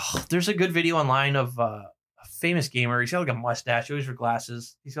 There's a good video online of a famous gamer. He's got like a mustache. He always wears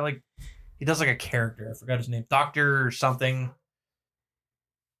glasses. He's got like, he does like a character. I forgot his name. Doctor or something.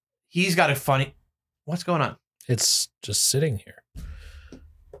 He's got a funny. What's going on? It's just sitting here.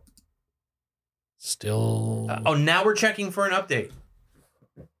 Still. Now we're checking for an update.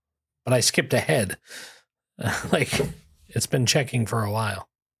 But I skipped ahead. It's been checking for a while.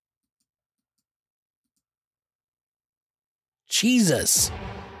 Jesus.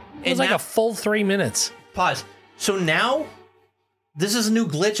 It was like a full 3 minutes. Pause. So now, this is a new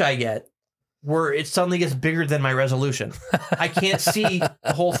glitch I get where it suddenly gets bigger than my resolution. I can't see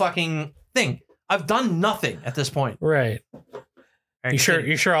the whole fucking thing. I've done nothing at this point. Right. You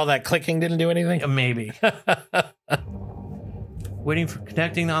sure all that clicking didn't do anything? Maybe. Waiting for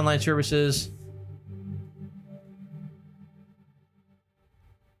connecting to online services.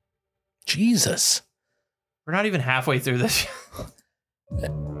 Jesus. We're not even halfway through this.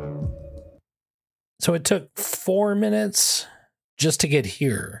 So it took 4 minutes just to get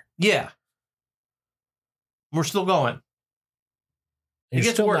here. Yeah. We're still going. You're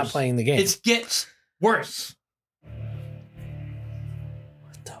gets still worse. not playing the game. It gets worse.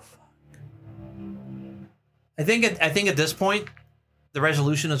 What the fuck? I think at this point, the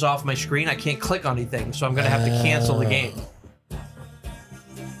resolution is off my screen. I can't click on anything, so I'm going to have to cancel the game.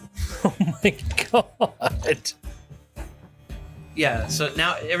 Oh my God. Yeah, so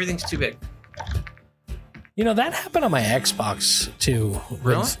now everything's too big. You know, that happened on my Xbox too.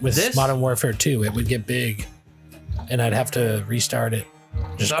 Really? With This? Modern Warfare 2. It would get big and I'd have to restart it.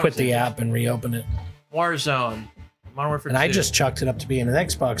 Just quit the app and reopen it. Warzone. Modern Warfare 2. And I just chalked it up to being an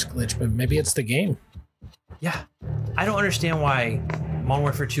Xbox glitch, but maybe it's the game. Yeah. I don't understand why Modern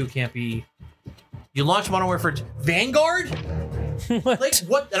Warfare 2 can't be... You launch Modern Warfare 2... Vanguard? What? Like,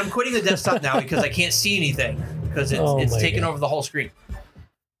 what? And I'm quitting the desktop now because I can't see anything. Because it's taken over the whole screen.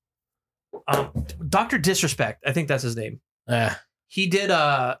 Dr. Disrespect. I think that's his name. He did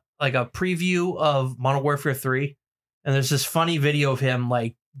a preview of Modern Warfare 3. And there's this funny video of him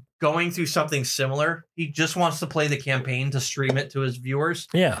like going through something similar. He just wants to play the campaign to stream it to his viewers.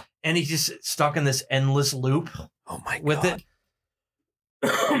 Yeah. And he's just stuck in this endless loop. Oh my God. With it.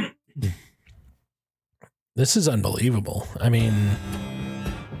 This is unbelievable. I mean...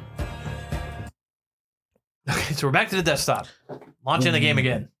 Okay, so we're back to the desktop. Launching the game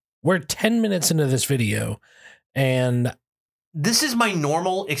again. We're 10 minutes into this video, and... This is my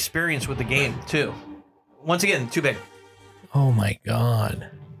normal experience with the game, too. Once again, too big. Oh my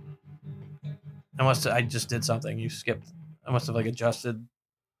God. I just did something. You skipped. I must have like adjusted.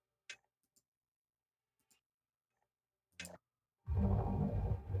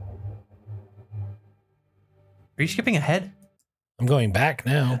 Are you skipping ahead? I'm going back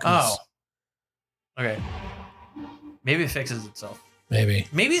now. Oh. Okay. Maybe it fixes itself. Maybe.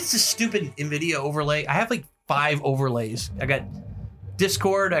 Maybe it's a stupid NVIDIA overlay. I have like 5 overlays. I got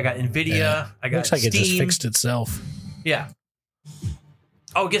Discord. I got NVIDIA. Yeah. I got Looks like Steam. it just fixed itself. Yeah.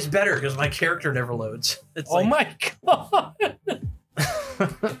 Oh, it gets better because my character never loads. It's Oh my God.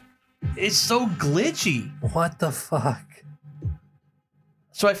 It's so glitchy. What the fuck?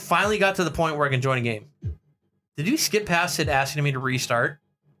 So I finally got to the point where I can join a game. Did you skip past it asking me to restart?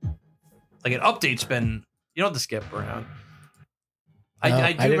 Like an update's been... You don't have to skip around.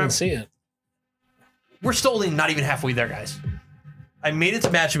 I didn't remember, see it. We're still only not even halfway there, guys. I made it to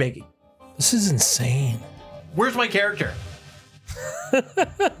matchmaking. This is insane. Where's my character?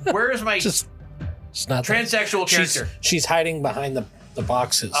 Where is my Just not transsexual character? She's hiding behind the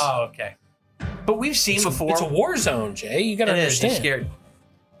boxes. Oh, okay. But we've seen before. It's a war zone, Jay. You gotta It is. understand. She's scared.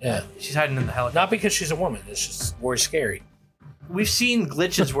 Yeah. She's hiding in the helicopter. Not because she's a woman. It's just more scary. We've seen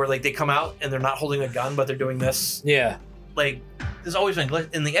glitches where like they come out and they're not holding a gun, but they're doing this. Yeah. Like there's always been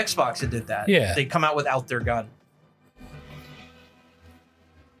glitch in the Xbox. It did that. Yeah. They come out without their gun.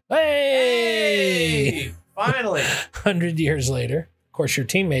 Hey! Finally. 100 years later. Of course, your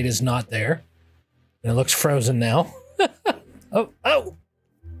teammate is not there. And it looks frozen now. Oh.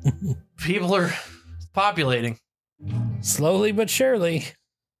 People are populating. Slowly but surely.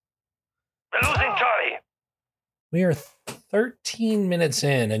 We're losing Charlie. We are 13 minutes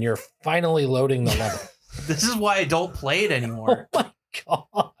in, and you're finally loading the level. This is why I don't play it anymore. Oh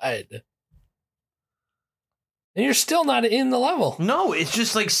my God. And you're still not in the level. No, it's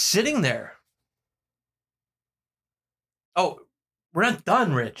just like sitting there. Oh, we're not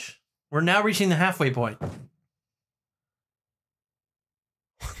done, Rich. We're now reaching the halfway point.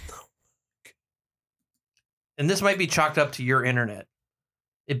 And this might be chalked up to your internet.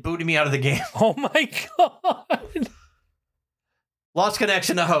 It booted me out of the game. Oh my God. Lost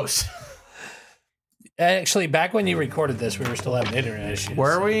connection to host. Actually, back when you recorded this, we were still having internet issues.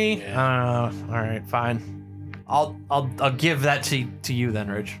 Were we? Yeah. All right, fine. I'll give that to you then,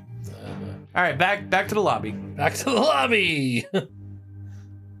 Rich. All right, back to the lobby. Back to the lobby.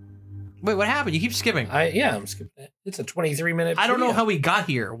 Wait, what happened? You keep skipping. I'm skipping it. It's a 23-minute. I don't know how we got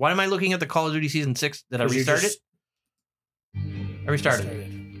here. Why am I looking at the Call of Duty Season 6? Did I restart it? I restarted.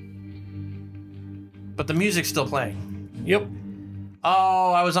 But the music's still playing. Yep.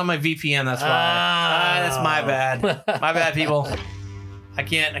 Oh, I was on my VPN. That's why. That's my bad. My bad, people. I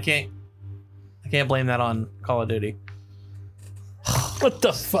can't blame that on Call of Duty. What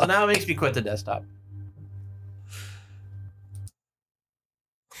the fuck? So now it makes me quit the desktop.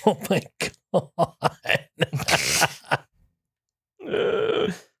 Oh my God.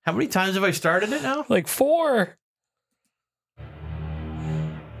 How many times have I started it now? Like 4.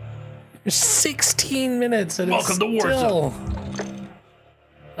 You're 16 minutes and Welcome to Warzone.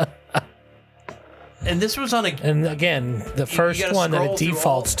 And this was on a And again, the first gotta one that scroll it through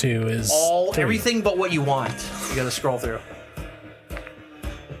defaults to is everything but what you want. You got to scroll through.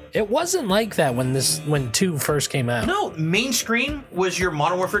 It wasn't like that when 2 first came out. No, main screen was your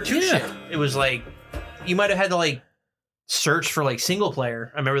Modern Warfare 2 Yeah. shit. It was like you might have had to like search for like single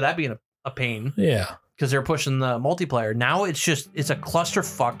player. I remember that being a pain Yeah. because they're pushing the multiplayer. Now it's a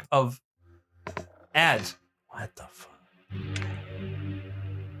clusterfuck of ads. What the fuck?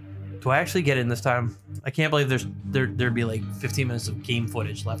 Do I actually get in this time? I can't believe there'd be like 15 minutes of game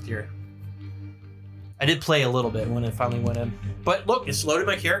footage left here. I did play a little bit when it finally went in. But look, it's loading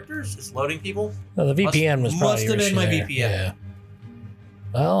my characters. It's loading people. Well, the VPN was probably must have been my there. VPN. Yeah.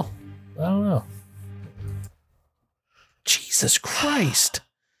 Well, I don't know. Jesus Christ.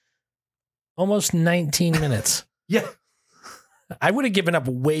 Almost 19 minutes. Yeah, I would have given up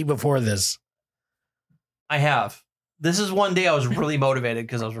way before this. I have. This is one day I was really motivated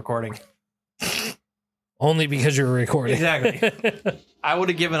because I was recording. Only because you were recording. Exactly. I would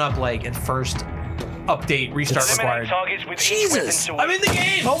have given up like at first update restart required. Targets with Jesus. I'm in the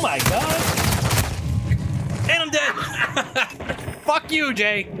game. Oh my God. And I'm dead. Fuck you,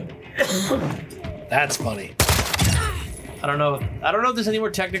 Jay. That's funny. I don't know if there's any more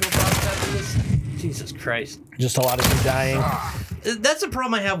technical problems after this. Jesus Christ. Just a lot of you dying. That's the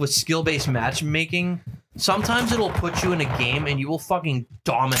problem I have with skill-based matchmaking. Sometimes it'll put you in a game and you will fucking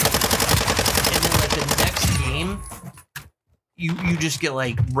dominate. And then like the next game, you just get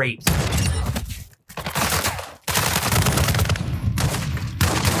like raped.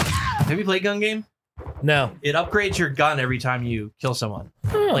 Have you played gun game? No. It upgrades your gun every time you kill someone.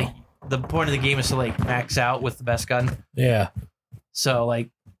 Oh. Like the point of the game is to like max out with the best gun. Yeah. So like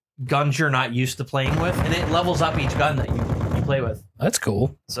guns you're not used to playing with, and it levels up each gun that you play with. That's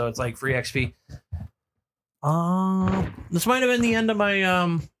cool. So it's like free XP. This might have been the end of my You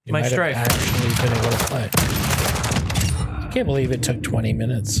my might strife. have actually been able to play. I can't believe it took 20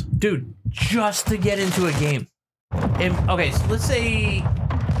 minutes. Dude, just to get into a game. Okay, so let's say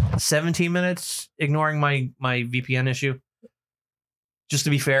 17 minutes, ignoring my VPN issue. Just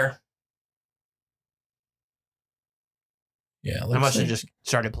to be fair. Yeah, I must have just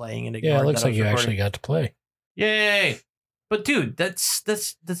started playing and Yeah, ignored it looks that I like was you recording. actually got to play. Yay! But dude, that's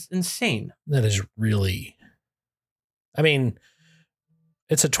insane. That is really. I mean,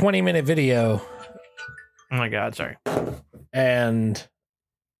 it's a 20-minute video, Oh my god, sorry. and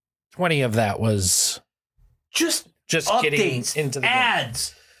 20 of that was Just getting updates, into the game.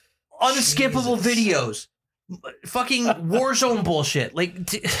 ads, unskippable videos, fucking Warzone bullshit. Like,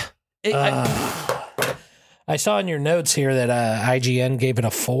 I saw in your notes here that IGN gave it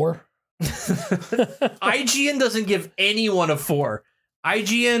a 4. IGN doesn't give anyone a 4.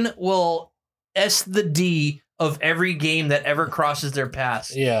 IGN will S the D of every game that ever crosses their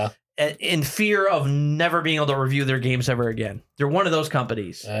path Yeah. in fear of never being able to review their games ever again. They're one of those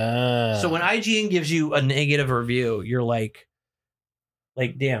companies. So when IGN gives you a negative review, you're like,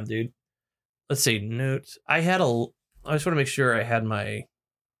 damn, dude. Let's see, notes. I had I just want to make sure I had my.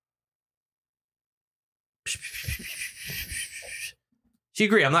 So you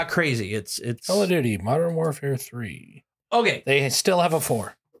agree? I'm not crazy. It's Call of Duty Modern Warfare 3. okay. They still have a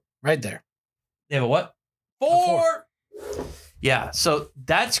 4 right there. They have a what? 4. Yeah. So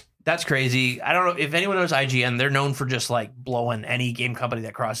that's crazy. I don't know if anyone knows IGN. They're known for just like blowing any game company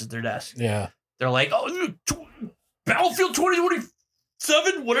that crosses their desk. Yeah. They're like, oh, Battlefield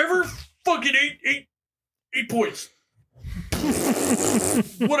 2027, whatever. Fucking 8 points.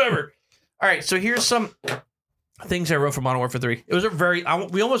 Whatever. All right. So here's some things I wrote for Modern Warfare 3. It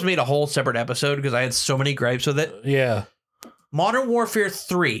was we almost made a whole separate episode because I had so many gripes with it. Yeah. Modern Warfare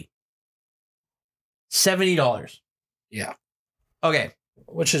 3, $70. Yeah. Okay.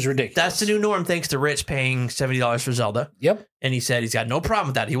 Which is ridiculous. That's the new norm thanks to Rich paying $70 for Zelda. Yep. And he said he's got no problem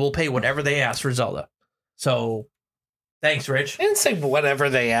with that. He will pay whatever they ask for Zelda. So thanks, Rich. I didn't say whatever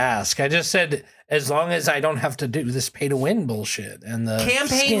they ask. I just said as long as I don't have to do this pay to win bullshit and the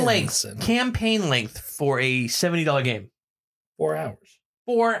Campaign length for a $70 game. 4 hours.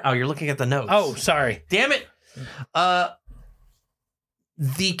 Oh, you're looking at the notes. Oh, sorry. Damn it.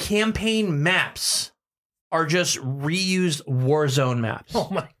 The campaign maps are just reused Warzone maps. Oh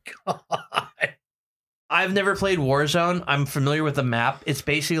my God. I've never played Warzone. I'm familiar with the map. It's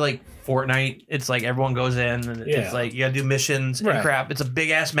basically like Fortnite. It's like everyone goes in and it's like you gotta do missions and crap. It's a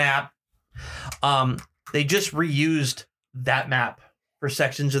big ass map. They just reused that map for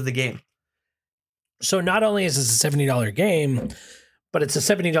sections of the game. So not only is this a $70 game, but it's a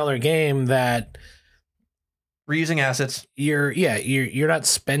 $70 game that reusing assets. You're not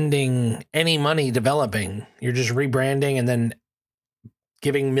spending any money developing. You're just rebranding and then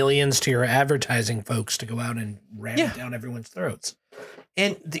giving millions to your advertising folks to go out and ram it down everyone's throats.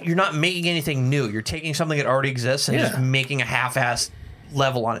 And you're not making anything new. You're taking something that already exists and just making a half-assed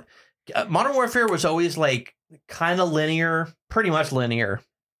level on it. Modern Warfare was always like kind of linear, pretty much linear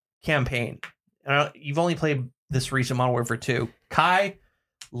campaign. You've only played this recent Modern Warfare 2. Kai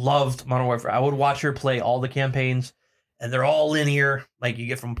loved Modern Warfare. I would watch her play all the campaigns, and they're all linear. Like you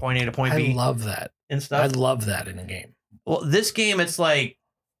get from point A to point B. I love that and stuff. I love that in a game. Well, this game, it's like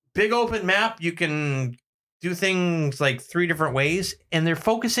big open map. You can do things like 3 different ways, and they're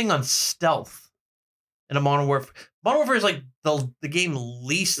focusing on stealth in a Modern Warfare. Modern Warfare is like the game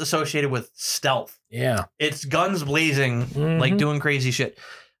least associated with stealth. Yeah. It's guns blazing, like doing crazy shit.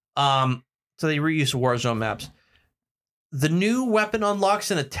 So they reuse Warzone maps. The new weapon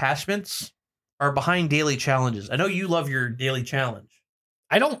unlocks and attachments are behind daily challenges. I know you love your daily challenge.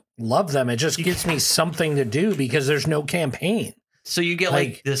 I don't love them. It just gives me something to do because there's no campaign. So you get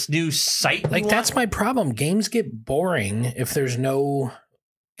like this new site. Like that's my problem. Games get boring if there's no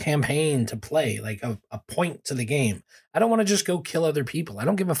campaign to play, like a point to the game. I don't want to just go kill other people. I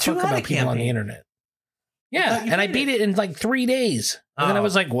don't give a fuck about people on the internet. Yeah, and I beat it in like 3 days. And then I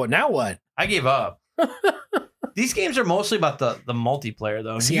was like, what? Now what? I gave up. These games are mostly about the multiplayer,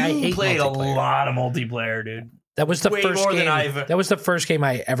 though. See, you I hate played multiplayer. a lot of multiplayer, dude. That was the Way first more game. than That was the first game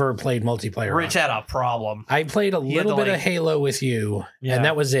I ever played multiplayer. Rich had a problem. I played a little bit of Halo with you, and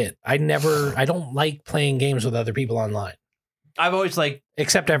that was it. I don't like playing games with other people online. I've always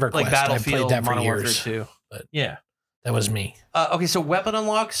except EverQuest. like Battlefield, I've played that for Modern years. Warfare 2. But yeah, that was me. Okay, so weapon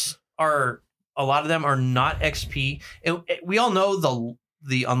unlocks are a lot of them are not XP. We all know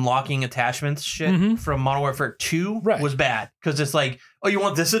the unlocking attachments shit from Modern Warfare 2 was bad because it's like, oh, you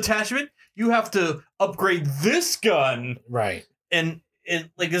want this attachment? You have to upgrade this gun, right? And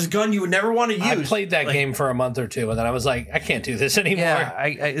like this gun you would never want to use. I played that game for a month or two, and then I was like, I can't do this anymore. Yeah,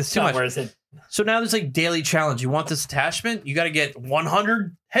 it's too much. Worth it. So now there's like daily challenge. You want this attachment? You got to get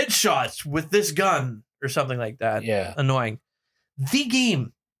 100 headshots with this gun or something like that. Yeah, annoying. The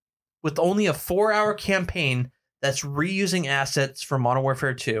game with only a 4-hour campaign that's reusing assets from Modern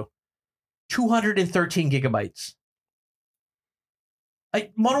Warfare 2, 213 gigabytes.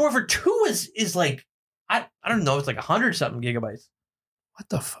 Like Modern Warfare 2 is like I don't know, it's like 100 something gigabytes. What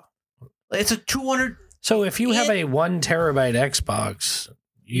the fuck? It's a 200. So if you have a 1 terabyte Xbox,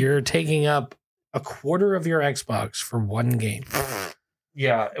 you're taking up a quarter of your Xbox for one game.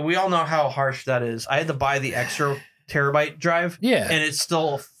 Yeah, we all know how harsh that is. I had to buy the extra terabyte drive. Yeah, and it's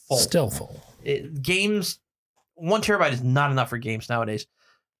still full. Still full. Games, 1 terabyte is not enough for games nowadays.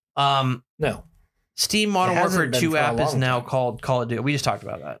 No. Steam Modern Warfare 2 app is now called Call of Duty. We just talked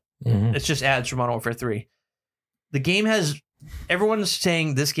about that. It's just ads from Modern Warfare 3. The game has, everyone's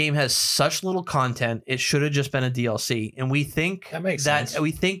saying this game has such little content, it should have just been a DLC. And we think that makes sense.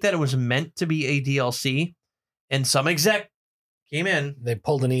 We think that it was meant to be a DLC. And some exec came in. They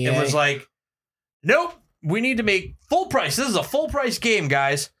pulled an EA. And was like, nope, we need to make full price. This is a full price game,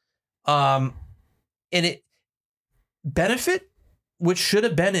 guys. And benefit, which should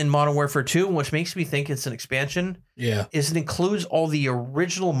have been in Modern Warfare 2, which makes me think it's an expansion, is it includes all the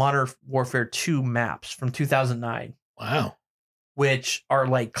original Modern Warfare 2 maps from 2009. Wow. Which are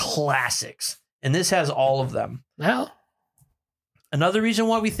like classics. And this has all of them. Well, another reason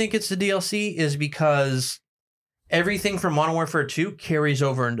why we think it's the DLC is because everything from Modern Warfare 2 carries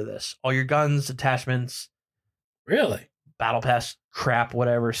over into this. All your guns, attachments. Really? Battle Pass, crap,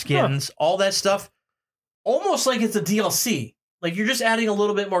 whatever, skins, all that stuff. Almost like it's a DLC. Like you're just adding a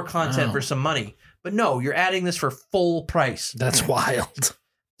little bit more content for some money. But no, you're adding this for full price. That's wild.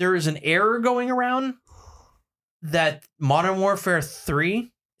 There is an error going around that Modern Warfare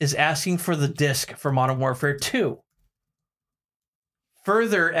 3 is asking for the disc for Modern Warfare 2.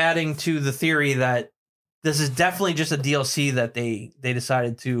 Further adding to the theory that this is definitely just a DLC that they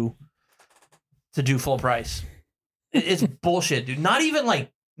decided to do full price. It's bullshit, dude. Not even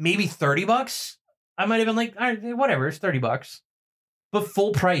like maybe $30. I might have been like, all right, whatever, it's $30. But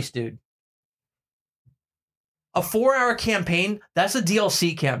full price, dude. A 4-hour campaign, that's a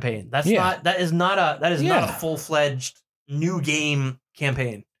DLC campaign. That is not a full-fledged new game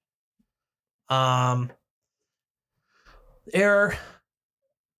campaign. Error.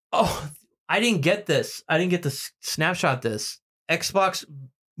 Oh, I didn't get this. I didn't get to snapshot this. Xbox,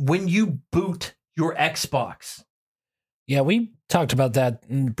 when you boot your Xbox. Yeah, we talked about that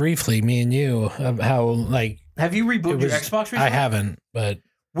briefly, me and you, of how like. Have you rebooted your Xbox recently? I haven't, but.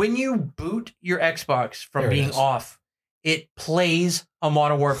 When you boot your Xbox from being off, it plays a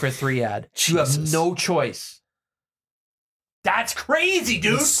Modern Warfare 3 ad. Jesus. You have no choice. That's crazy,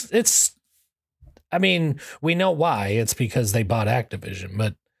 dude. It's I mean, we know why. It's because they bought Activision,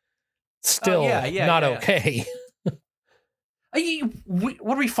 but still not okay. What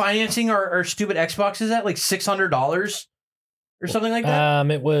are we financing our stupid Xboxes at? Like $600 or something like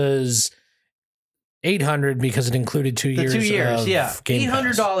that? It was $800 because it included 2 years. 2 years, yeah. Game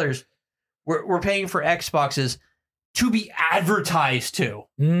 $800 we're paying for Xboxes to be advertised to.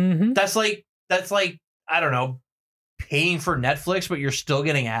 Mm-hmm. That's like I don't know, paying for Netflix, but you're still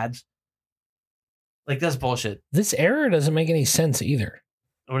getting ads. Like that's bullshit. This error doesn't make any sense either.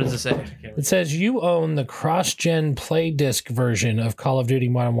 What does it say? It says you own the cross-gen play disc version of Call of Duty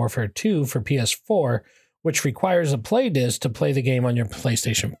Modern Warfare 2 for PS4, which requires a play disc to play the game on your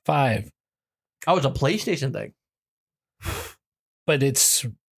PlayStation 5. Oh, it's a PlayStation thing. But it's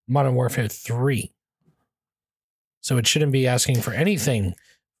Modern Warfare 3. So it shouldn't be asking for anything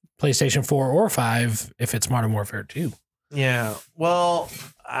PlayStation 4 or 5 if it's Modern Warfare 2. Yeah. Well,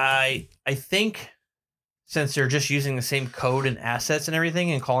 I think since they're just using the same code and assets and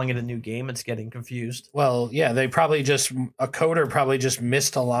everything and calling it a new game, it's getting confused. Well, yeah, a coder probably just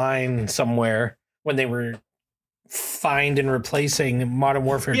missed a line somewhere when they were find and replacing Modern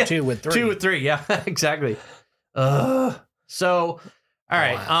Warfare 2 with 3. 2 with 3, yeah, exactly. So, all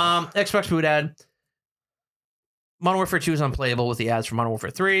right. Wow. Xbox boot ad. Modern Warfare 2 is unplayable with the ads for Modern Warfare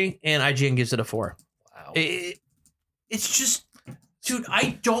 3, and IGN gives it a 4. Wow. It's just, dude,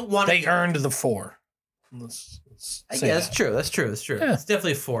 I don't want to. They earned the 4. That's true. That's true. Yeah. It's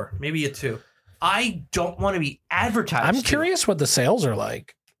definitely a 4, maybe a 2. I don't want to be advertised. I'm curious what the sales are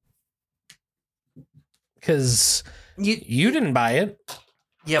like. Because you didn't buy it.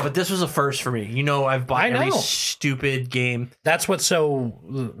 Yeah, but this was a first for me. You know, I've bought every stupid game. That's what's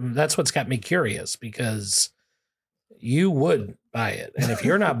got me curious, because you would buy it. And if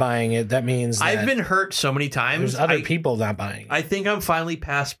you're not buying it, that means that I've been hurt so many times. There's other people not buying it. I think I'm finally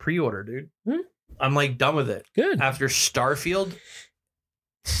past pre-order, dude. I'm like done with it. Good. After Starfield,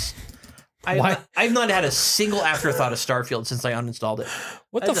 I've not had a single afterthought of Starfield since I uninstalled it.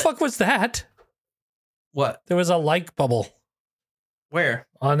 What the fuck was that? What? There was a like bubble. Where?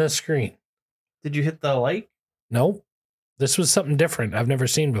 On the screen. Did you hit the like? Nope. This was something different I've never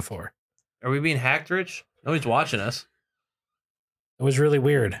seen before. Are we being hacked, Rich? Nobody's watching us. It was really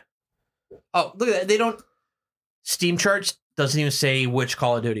weird. Oh, look at that. They don't... Steam charts doesn't even say which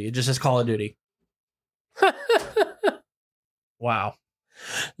Call of Duty. It just says Call of Duty. Wow.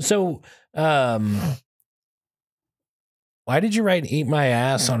 So, why did you write "eat my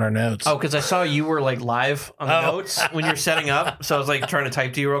ass" on our notes? Oh, because I saw you were like live on the notes when you were setting up. So I was like trying to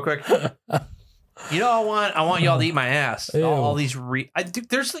type to you real quick. You know, I want y'all to eat my ass. All these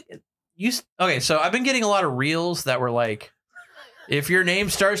there's like okay. So I've been getting a lot of reels that were like, if your name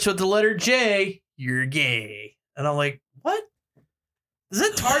starts with the letter J, you're gay, and I'm like, what? Is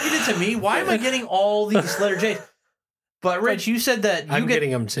that targeted to me? Why am I getting all these letter J's? But Rich, you said that I'm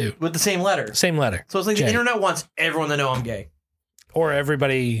getting them too with the same letter. Same letter. So it's like J. The internet wants everyone to know I'm gay, or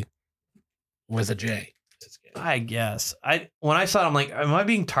everybody with a J. I guess. When I saw it, I'm like, am I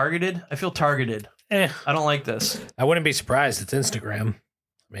being targeted? I feel targeted. I don't like this. I wouldn't be surprised. It's Instagram.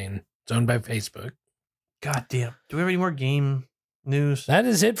 I mean, it's owned by Facebook. God damn. Do we have any more game news? That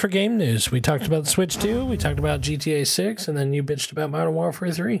is it for game news. We talked about Switch 2. We talked about GTA 6. And then you bitched about Modern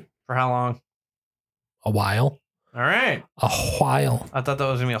Warfare 3. For how long? A while. All right. A while. I thought that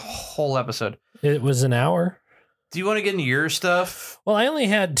was going to be a whole episode. It was an hour. Do you want to get into your stuff? Well, I only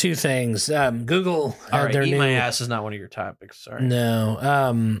had two things. Google had All right, their eat new... my ass is not one of your topics. Sorry.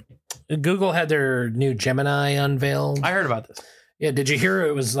 No. Google had their new Gemini unveiled. I heard about this. Yeah, did you hear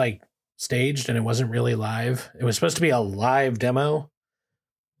it was like staged and it wasn't really live? It was supposed to be a live demo,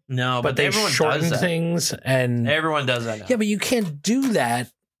 No, but they everyone shortened does that. things and Everyone does that now. yeah, but you can't do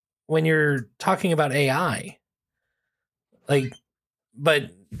that when you're talking about AI. Like, but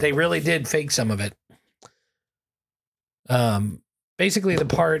they really did fake some of it. Basically the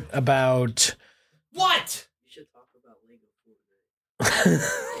part about What?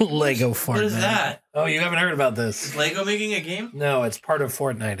 Lego Fortnite. What is that? Oh, you haven't heard about this? Is Lego making a game? No, it's part of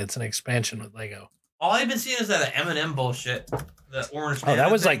Fortnite. It's an expansion with Lego. All I've been seeing is that M&M bullshit. The orange. Oh, that banana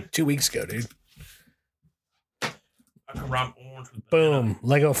was thing. like 2 weeks ago, dude. I can rock orange with Boom.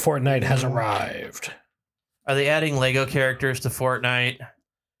 Lego Fortnite has arrived. Are they adding Lego characters to Fortnite?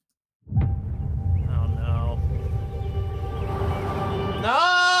 Oh no.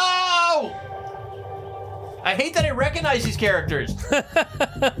 No! I hate that I recognize these characters.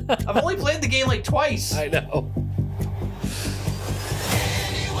 I've only played the game like twice. I know.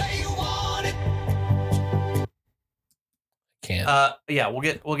 Can't. Yeah, we'll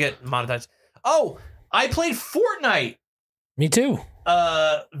get monetized. Oh, I played Fortnite Me too.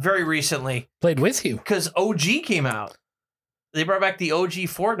 very recently Played with you. because OG came out. They brought back the OG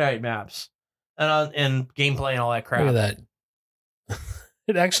Fortnite maps and gameplay and all that crap. Look at that.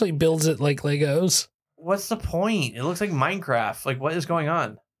 It actually builds it like Legos. What's the point? It looks like Minecraft. Like, what is going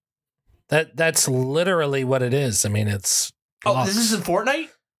on? That's literally what it is. I mean, it's Oh, blocks. this isn't Fortnite?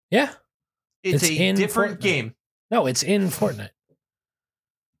 Yeah. It's a in different Fortnite. game. No, it's in Fortnite.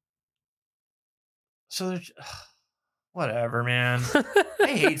 So there's whatever, man. I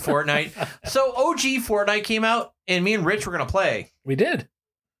hate Fortnite. So OG Fortnite came out, and me and Rich were gonna play. We did.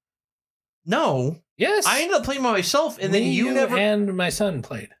 No, Yes. I ended up playing by myself, and then Me, you never and my son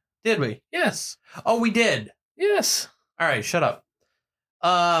played. did. We? Yes. Oh, we did. Yes. All right, shut up.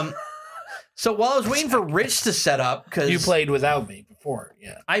 So while I was waiting for Rich to set up, because You played without me before.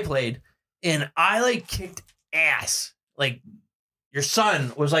 Yeah. I played, and I like kicked ass. Like your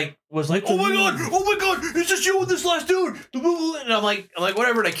son was like, oh my god, it's just you and this last dude. And I'm like,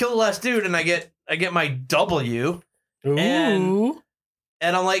 whatever. And I kill the last dude, and I get my W. Ooh.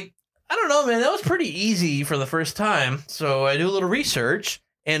 And I'm like, I don't know, man. That was pretty easy for the first time. So I do a little research,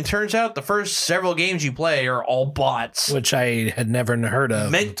 and turns out the first several games you play are all bots. Which I had never heard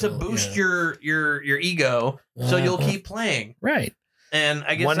of. Meant to until- boost yeah. your ego, so you'll Uh-huh. keep playing. Right. And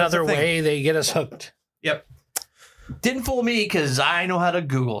I guess One that's the other thing. way they get us hooked. Yep. Didn't fool me because I know how to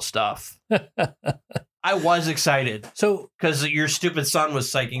Google stuff. I was excited So because your stupid son was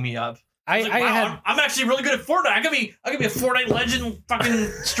psyching me up. I was like, wow, had I'm actually really good at Fortnite. I could be a Fortnite legend fucking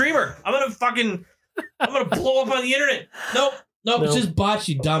streamer. I'm gonna blow up on the internet. Nope. It's Nope. just bots,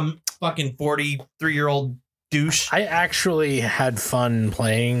 you dumb fucking 43-year-old douche. I actually had fun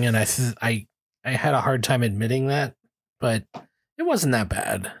playing, and I had a hard time admitting that, but it wasn't that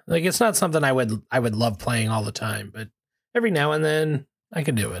bad. Like, it's not something I would love playing all the time, but every now and then I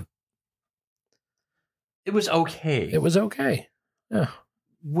could do it. It was okay. It was okay. Yeah.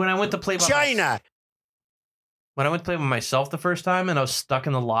 When I went to play by when I went to play by myself the first time, and I was stuck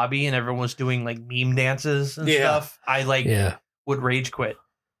in the lobby, and everyone was doing like meme dances and Yeah. stuff, I Yeah. would rage quit.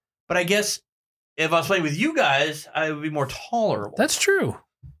 But I guess if I was playing with you guys, I would be more tolerable. That's true.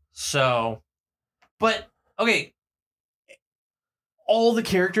 So, but okay, all the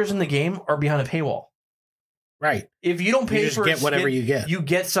characters in the game are behind a paywall. Right. If you don't pay You just for get whatever you get. you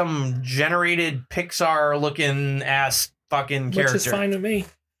get some generated Pixar looking ass fucking character. Which is fine with me.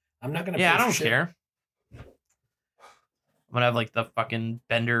 I'm not going to Yeah, I don't care. I'm gonna have like the fucking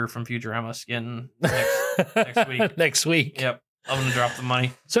Bender from Futurama skin next week. Next week. Yep, I'm gonna drop the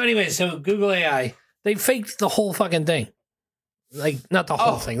money. So anyway, so Google AI, they faked the whole fucking thing. Like, not the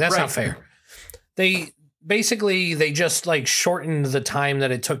whole Oh, thing. That's right. not fair. They just like shortened the time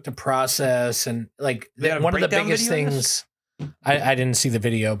that it took to process, and like They had a one of the breakdown biggest video of things. I didn't see the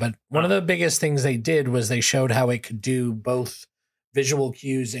video, but one of the biggest things they did was they showed how it could do both visual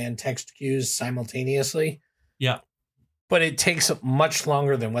cues and text cues simultaneously. Yeah. But it takes much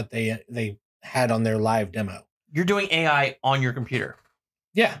longer than what they had on their live demo. You're doing AI on your computer.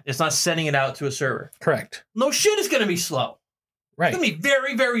 Yeah, It's not sending it out to a server. correct. No shit, it's gonna be slow. Right. It's gonna be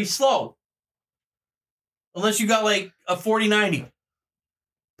very, very slow. Unless you got like a 4090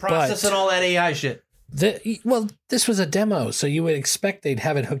 processing all that AI shit. Well, this was a demo, so you would expect they'd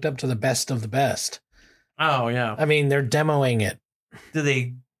have it hooked up to the best of the best. Oh, yeah. I mean, they're demoing it. Did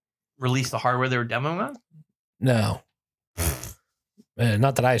they release the hardware they were demoing on? No.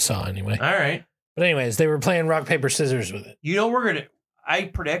 Not that I saw, anyway. All right. But anyways, they were playing rock, paper, scissors with it. You know, I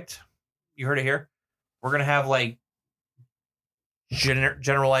predict, you heard it here, we're going to have like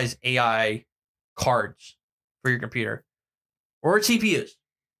generalized AI cards for your computer or CPUs.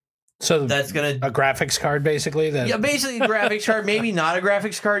 So that's going to... A graphics card, basically? Yeah, basically a graphics card. Maybe not a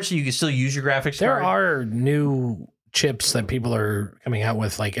graphics card, so you can still use your graphics card. There are new chips that people are coming out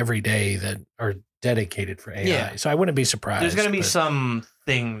with like every day that are dedicated for AI. Yeah. So I wouldn't be surprised. There's going to be some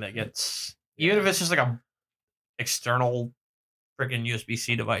thing that gets... Even if it's just like a external freaking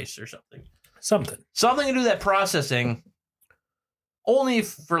USB-C device or something. Something to do that processing only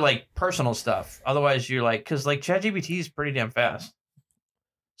for like personal stuff. Otherwise, you're like... Because like ChatGPT is pretty damn fast.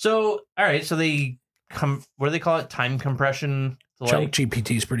 So, all right. So they what do they call it? Time compression. Chunk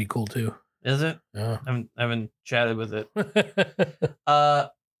GPT is pretty cool too. Is it? Yeah. I haven't chatted with it.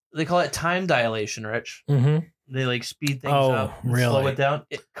 They call it time dilation, Rich. Mm-hmm. They like speed things up, and really? slow it down.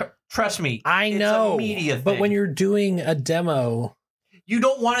 Trust me, I know. It's a media thing. But when you're doing a demo, you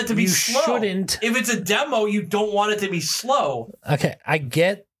don't want it to be slow. Shouldn't. If it's a demo, you don't want it to be slow. Okay, I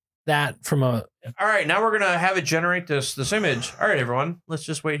get that from a... All right, now we're going to have it generate this image. All right, everyone, let's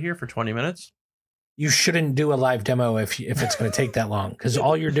just wait here for 20 minutes. You shouldn't do a live demo if it's going to take that long, because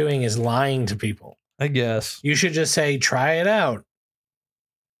all you're doing is lying to people. I guess. You should just say, try it out.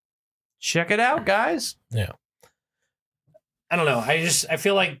 Check it out, guys. Yeah. I don't know. I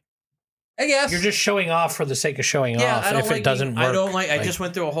feel like I guess you're just showing off for the sake of showing off. I don't if like it doesn't work. I just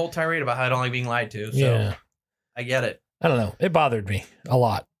went through a whole tirade about how I don't like being lied to. So yeah. I get it. I don't know. It bothered me a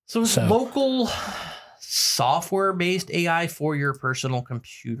lot. So it's local software-based AI for your personal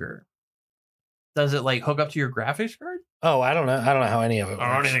computer. Does it like hook up to your graphics card? Oh, I don't know. I don't know how any of it works. I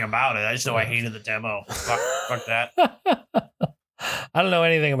don't know anything about it. I just know I hated the demo. Fuck that. I don't know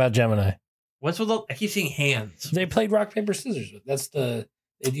anything about Gemini. What's with I keep seeing hands. They played rock, paper, scissors.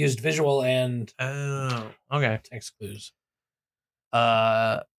 It used visual and text clues.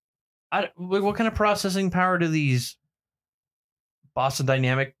 What kind of processing power do these Boston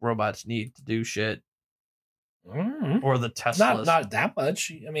Dynamic robots need to do shit? Or the Teslas? Not that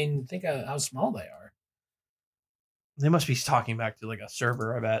much. I mean, think of how small they are. They must be talking back to like a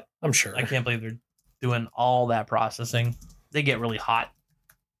server, I bet. I'm sure. I can't believe they're doing all that processing. They get really hot.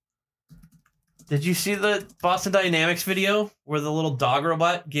 Did you see the Boston Dynamics video where the little dog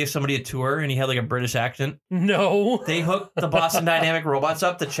robot gave somebody a tour and he had like a British accent? No. They hooked the Boston Dynamic robots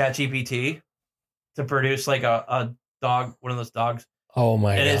up to ChatGPT to produce like a dog, one of those dogs. Oh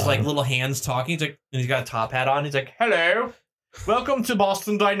my God. And it's like little hands talking. He's like, and he's got a top hat on. He's like, hello, welcome to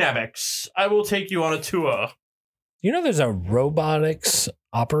Boston Dynamics. I will take you on a tour. You know, there's a robotics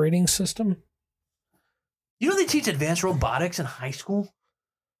operating system. You know, they teach advanced robotics in high school.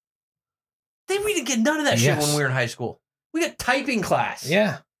 We didn't get none of that shit when we were in high school. We got typing class.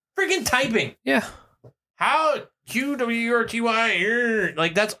 Yeah. Freaking typing. Yeah. How QWRTY.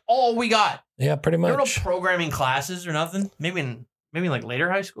 Like, that's all we got. Yeah, pretty much. There were no programming classes or nothing. Maybe like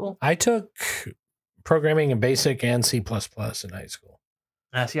later high school. I took programming in BASIC and C++ in high school.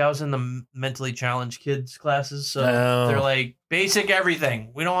 See, I was in the mentally challenged kids classes, so they're like, basic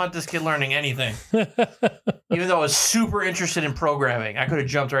everything. We don't want this kid learning anything. Even though I was super interested in programming, I could have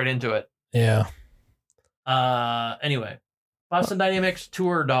jumped right into it. Yeah. Anyway, Boston Dynamics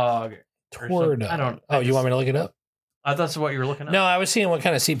Tour Dog. Tour Dog. I don't. Oh, you want me to look it up? I thought that's what you were looking at. No, I was seeing what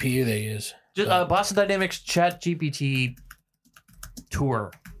kind of CPU they use. Just, Boston Dynamics ChatGPT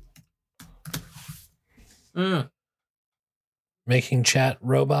Tour. Making chat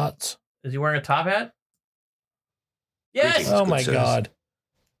robots. Is he wearing a top hat? Yes. Greetings, Oh good my sirs. God.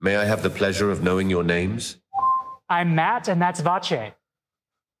 May I have the pleasure of knowing your names? I'm Matt, and that's Vache.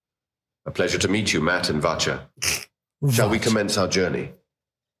 A pleasure to meet you, Matt and Vacha. Shall we commence our journey?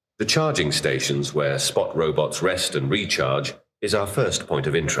 The charging stations where Spot robots rest and recharge is our first point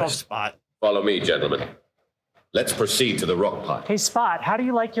of interest. Spot. Follow me, gentlemen. Let's proceed to the rock pile. Hey, Spot, how do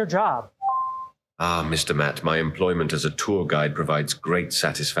you like your job? Ah, Mr. Matt, my employment as a tour guide provides great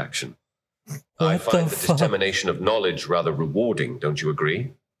satisfaction. I find the dissemination of knowledge rather rewarding, don't you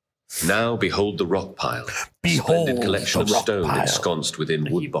agree? Now behold the rock pile. Behold Splendid collection the of rock stone pile. ensconced within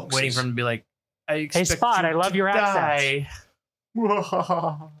I wood keep boxes. waiting for him to be like, I Hey, expect Spot, you I love to your die.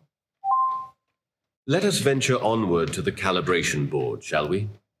 Let us venture onward to the calibration board, shall we?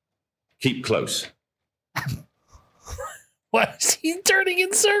 Keep close. Why is he turning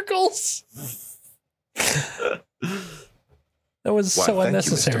in circles? That was Why, so thank you, Mr.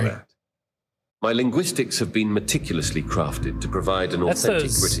 unnecessary. Matt. My linguistics have been meticulously crafted to provide an That's authentic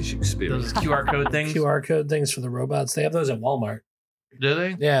those- British experience. Those QR code things. QR code things for the robots. They have those at Walmart. Do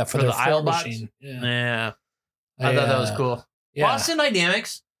they? Yeah, for For their the fill aisle bots? machine. Yeah. Yeah. I thought that was cool. Yeah. Boston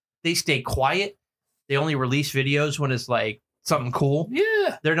Dynamics, they stay quiet. They only release videos when it's like something cool.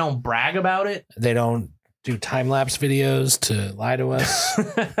 Yeah. They don't brag about it. They don't do time lapse videos to lie to us.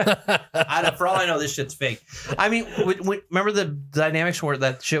 For all I know, this shit's fake. I mean, remember the Dynamics where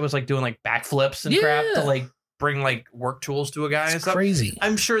that shit was like doing like backflips and crap to like bring like work tools to a guy and It's stuff? crazy.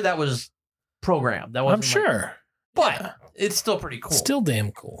 I'm sure that was programmed. That wasn't I'm sure. but it's still pretty cool. Still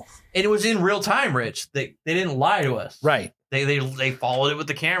damn cool. And it was in real time, Rich. They didn't lie to us. Right. They followed it with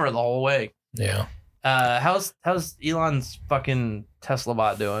the camera the whole way. Yeah. How's Elon's fucking Tesla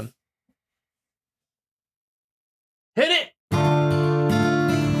bot doing? Hit it.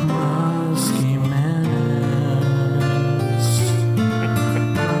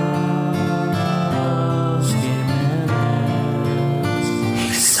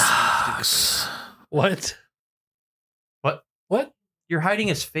 He sucks. What? What? You're hiding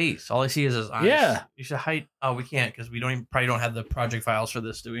his face. All I see is his eyes. Yeah. You should hide. Oh, we can't because we probably don't have the project files for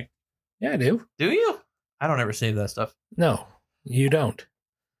this, do we? Yeah, I do. Do you? I don't ever save that stuff. No, you don't.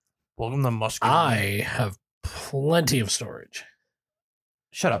 Welcome to Musk. I have plenty of storage.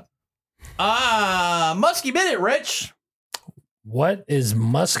 Shut up. Musky Minute, Rich. What is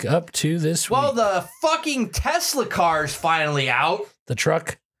Musk up to this week? Well, the fucking Tesla car's finally out. The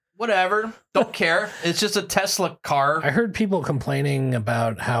truck? Whatever. Don't care. It's just a Tesla car. I heard people complaining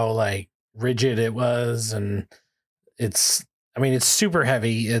about how like rigid it was, and it's super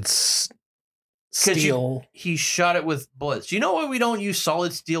heavy. It's 'Cause steel. He shot it with bullets. You know why we don't use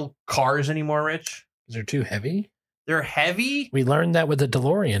solid steel cars anymore, Rich? They're too heavy. They're heavy. We learned that with the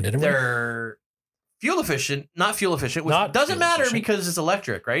DeLorean, didn't we? They're fuel efficient, not fuel efficient, which Not doesn't fuel matter efficient. because it's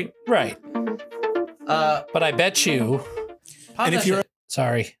electric, right? Right. But I bet you. And if you're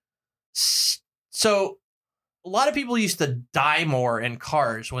sorry. so, a lot of people used to die more in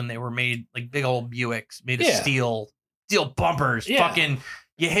cars when they were made like big old Buicks made of steel bumpers. Yeah. Fucking,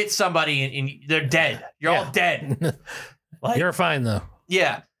 you hit somebody and they're dead. You're all dead. Like, You're fine though.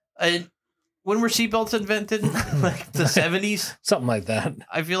 yeah. And when were seatbelts invented? Like the 70s? Something like that.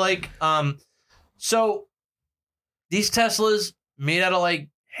 I feel like. So these Teslas made out of like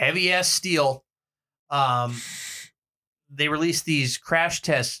heavy ass steel. They released these crash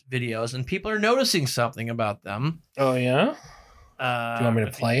test videos, and people are noticing something about them. Oh yeah. Do you want me to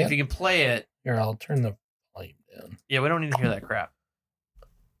If play it? If you can play it. Here, I'll turn the volume down. Yeah, we don't need to hear that crap.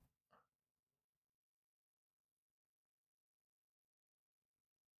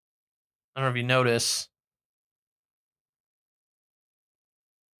 I don't know if you notice.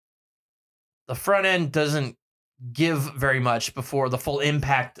 The front end doesn't give very much before the full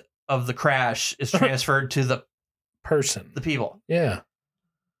impact of the crash is transferred to the person, people. Yeah.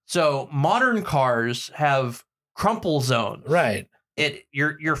 So modern cars have crumple zones. Right.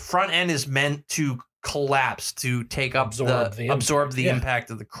 Your front end is meant to collapse to take up absorb the yeah.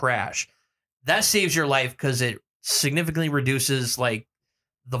 impact of the crash. That saves your life because it significantly reduces like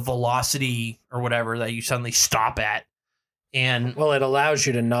the velocity or whatever that you suddenly stop at. And well, it allows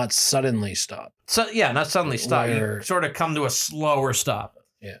you to not suddenly stop. So yeah, not suddenly stop. Where- You sort of come to a slower stop.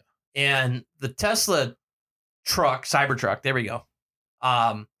 Yeah. And the Tesla truck, Cybertruck, there we go.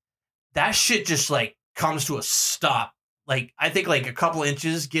 That shit just like comes to a stop. Like I think like a couple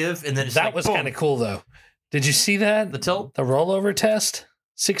inches give, and then it's that like, was boom. kind of cool though. Did you see that? The tilt? The rollover test?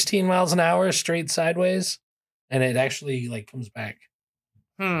 16 miles an hour straight sideways. And it actually like comes back.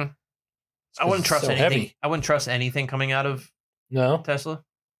 I wouldn't trust so anything. heavy. I wouldn't trust anything coming out of No. Tesla.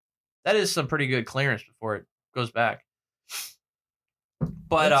 That is some pretty good clearance before it goes back.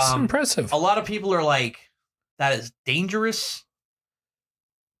 But That's impressive. A lot of people are like, that is dangerous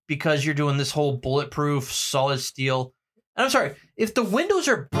because you're doing this whole bulletproof solid steel. And I'm sorry, if the windows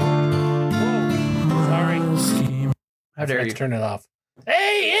are sorry. How dare you turn it off?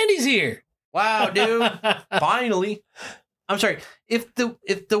 Hey, Andy's here. Wow, dude. Finally. I'm sorry. If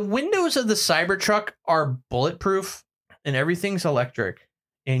the windows of the Cybertruck are bulletproof and everything's electric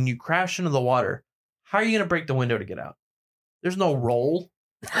and you crash into the water, how are you going to break the window to get out? There's no roll.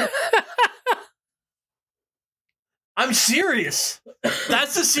 I'm serious.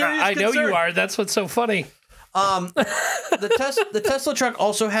 That's the serious I know concern. you are. That's what's so funny. The Tesla truck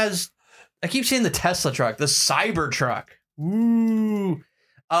also has, I keep saying the Tesla truck, the Cybertruck. Ooh.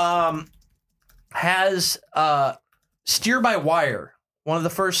 Has steer by wire, one of the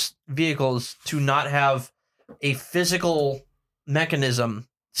first vehicles to not have a physical mechanism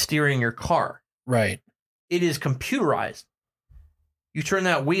steering your car. Right. It is computerized. You turn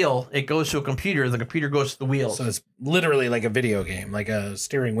that wheel, it goes to a computer, the computer goes to the wheels. So it's literally like a video game, like a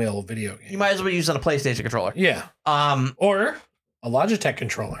steering wheel video game. You might as well use it on a PlayStation controller. Yeah. Or a Logitech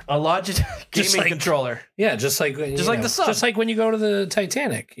controller. A Logitech gaming controller. Yeah, just like the Sub. Just like when you go to the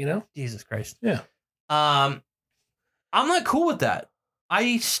Titanic, you know? Jesus Christ. Yeah. I'm not cool with that.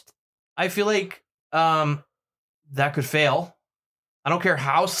 I feel like that could fail. I don't care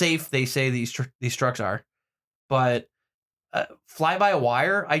how safe they say these trucks are, but fly by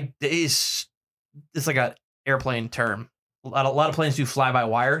wire, it's like a airplane term. A lot of planes do fly by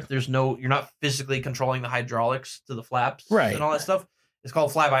wire. You're not physically controlling the hydraulics to the flaps and all that stuff. It's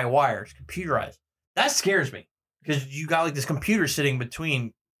called fly by wire. It's computerized. That scares me because you got like this computer sitting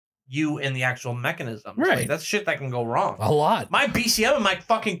between you and the actual mechanism. Right. Like, that's shit that can go wrong. A lot. My BCM in my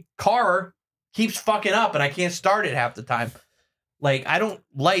fucking car keeps fucking up and I can't start it half the time. Like, I don't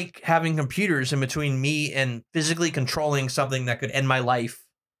like having computers in between me and physically controlling something that could end my life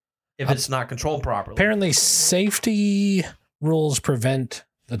if it's not controlled properly. Apparently, safety rules prevent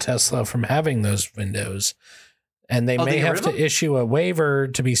the Tesla from having those windows, and they may have to issue a waiver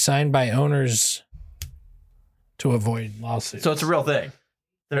to be signed by owners to avoid lawsuits. So it's a real thing.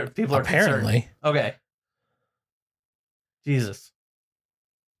 People are apparently concerned. Okay. Jesus.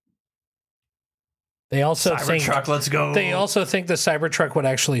 They also think Cybertruck, let's go. They also think the Cybertruck would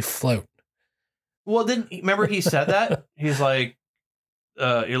actually float. Well, then remember he said that? He's like,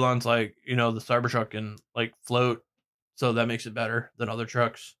 Elon's like, the Cybertruck can like float, so that makes it better than other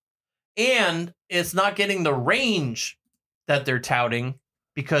trucks. And it's not getting the range that they're touting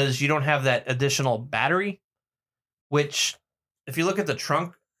because you don't have that additional battery, which if you look at the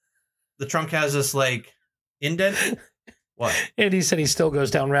trunk has this like indent. What? And he said he still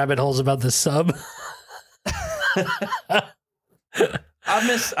goes down rabbit holes about the Sub. I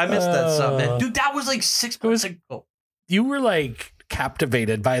miss that Sub, man. Dude, that was like 6 months ago. You were like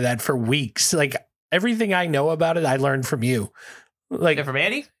captivated by that for weeks. Like everything I know about it, I learned from you. Like from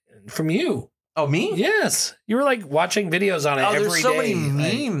Andy? From you. Oh, me? Yes. You were like watching videos on it every day. There's so many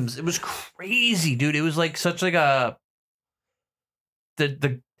memes. It was crazy, dude. It was like such like a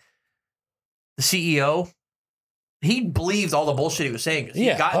the CEO. He believed all the bullshit he was saying. He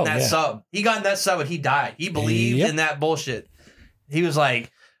got in that sub. He got in that sub and he died. He believed in that bullshit. He was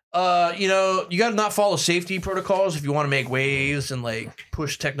like, you got to not follow safety protocols if you want to make waves and like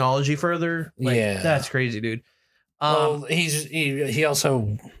push technology further. Like, that's crazy, dude. Well, he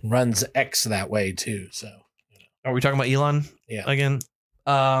also runs X that way too. So, are we talking about Elon? Yeah. Again,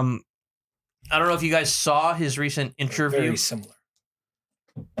 I don't know if you guys saw his recent interview. Very similar.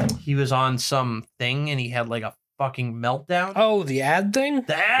 He was on some thing and he had like a fucking meltdown. Oh, the ad thing?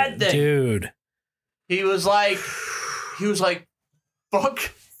 The ad thing. Dude. He was like, fuck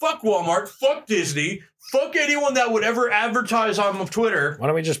Walmart, fuck Disney, fuck anyone that would ever advertise on Twitter. Why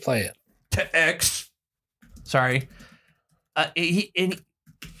don't we just play it? To X. Sorry.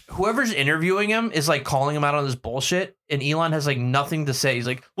 Whoever's interviewing him is like calling him out on this bullshit, and Elon has like nothing to say. He's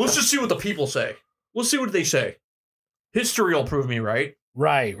like, let's just see what the people say. Let's see what they say. History will prove me right.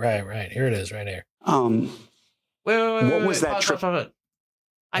 Right. Here it is, right here. Wait, what was that trip?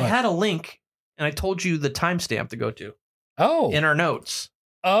 I had a link, and I told you the timestamp to go to. Oh. In our notes.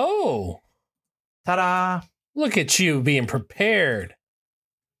 Oh. Ta-da. Look at you being prepared.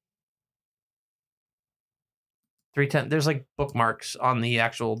 310. There's like bookmarks on the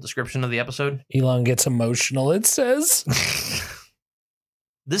actual description of the episode. Elon gets emotional, it says.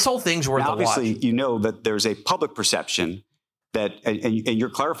 This whole thing's worth now, a watch. obviously, you know that there's a public perception that, and you're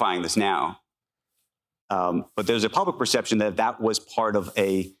clarifying this now, but there's a public perception that was part of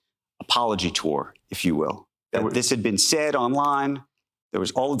a apology tour, if you will. That this had been said online. There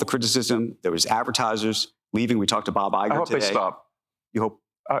was all of the criticism. There was advertisers leaving. We talked to Bob Iger today. I hope they stop. You hope?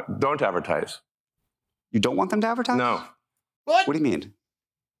 Don't advertise. You don't want them to advertise? No. What? What do you mean?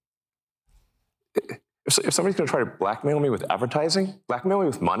 If somebody's going to try to blackmail me with advertising, blackmail me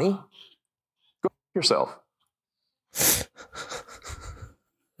with money, go yourself.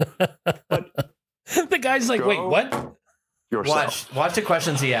 The guy's like, wait, what? Yourself. Watch the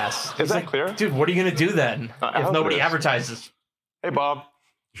questions he asks. Is that clear? Dude, what are you going to do then if nobody advertises? Hey, Bob,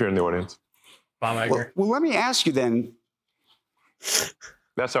 if you're in the audience. Bob Iger. Well, let me ask you then.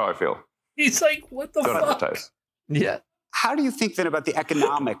 That's how I feel. He's like, what the Don't fuck? advertise. Yeah. How do you think then about the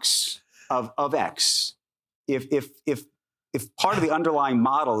economics of X? If part of the underlying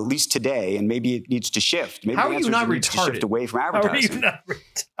model, at least today, and maybe it needs to shift. Maybe How the are you answer is not it needs to shift retarded? away from How are advertising. you not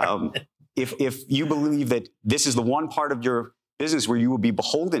retarded? If you believe that this is the one part of your business where you will be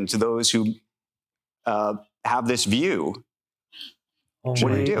beholden to those who have this view, Oh what do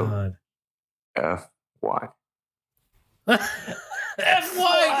my you do? God. F-Y. FY.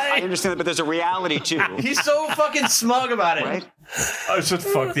 I understand that, but there's a reality too. He's so fucking smug about it. Right? I should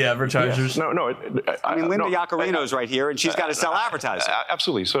fuck the advertisers. No. I mean, Linda no, Yacarino's right here, and she's got to sell advertising.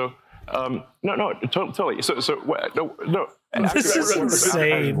 Absolutely. So, totally. So, no. And This actually, is what the insane.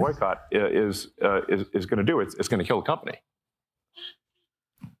 advertising boycott is going to do. It's going to kill the company.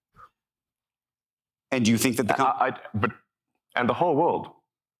 And do you think that And the whole world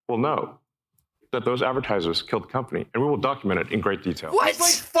will know that those advertisers killed the company, and we will document it in great detail. What? It's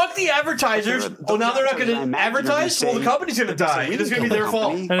like, fuck the advertisers. Oh, now they're not going to advertise? Well, the company's going to die. It's going to be their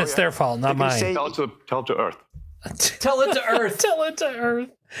fault. And it's their fault, not mine. Tell it to Earth. Tell it to Earth. Tell it to Earth.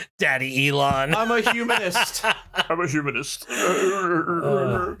 Daddy Elon. I'm a humanist. I'm a humanist.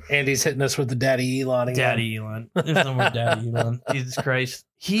 Andy's hitting us with the Daddy Elon again. Daddy Elon. There's no more Daddy Elon. Jesus Christ.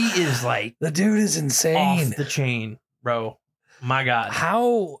 He is like The dude is insane. off the chain, bro. My God.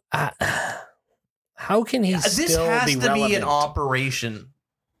 How can he This still has be to relevant? be an operation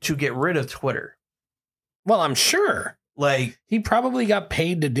to get rid of Twitter. Well, I'm sure. Like He probably got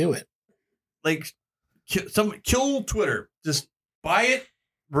paid to do it. Kill Twitter. Just buy it,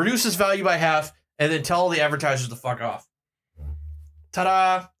 reduce its value by half, and then tell the advertisers to fuck off.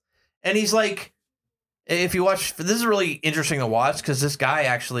 Ta-da! And he's like, if you watch, this is really interesting to watch because this guy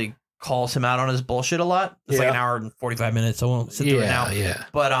actually calls him out on his bullshit a lot. It's like an hour and 45 minutes. I won't sit through it now. Yeah.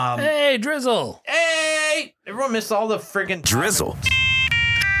 But hey, Drizzle. Hey, everyone missed all the freaking Drizzle.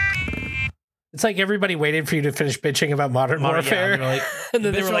 It's like everybody waited for you to finish bitching about Modern Warfare. Yeah, like, and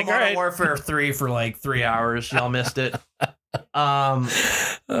then they were like, all Modern right. Warfare 3 for like 3 hours. Y'all missed it.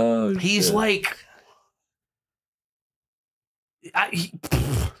 Oh, He's shit. like, I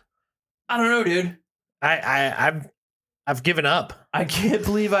don't know, dude. I've given up. I can't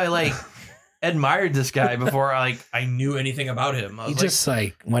believe I like admired this guy before I knew anything about him. I He was just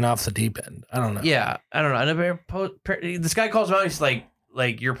like went off the deep end. I don't know. yeah, I don't know. I never this guy calls him out. He's like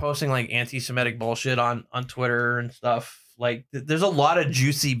you're posting like anti-Semitic bullshit on Twitter and stuff. Like there's a lot of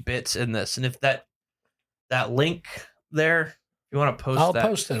juicy bits in this, and if that link there, you want to post I'll that.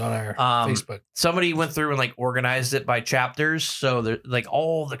 post it on our Facebook. Somebody went through and like organized it by chapters, so there's like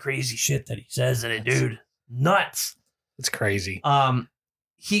all the crazy shit that he says in it, dude. Nuts. It's crazy.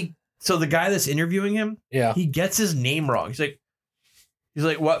 So the guy that's interviewing him, Yeah. he gets his name wrong. He's like,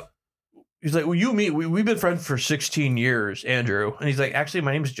 what? He's like, well, you and me, we've been friends for 16 years, Andrew. And he's like, actually,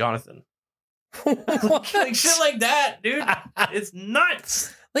 my name's Jonathan. like shit like that, dude. It's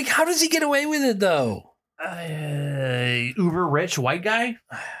nuts. Like, how does he get away with it though? Uber rich white guy,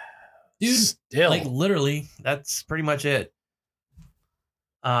 dude. Still. Like literally, that's pretty much it.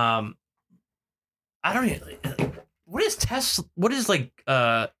 I don't even. What is Tesla? What is like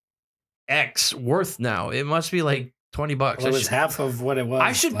X worth now? It must be like $20. Well, it was half of what it was.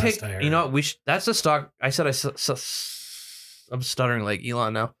 I should last pick. I heard. You know, that's the stock. I said I'm stuttering like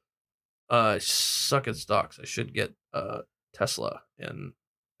Elon now. Suck at stocks. I should get Tesla and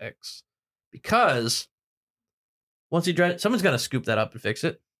X because once he drives, someone's gonna scoop that up and fix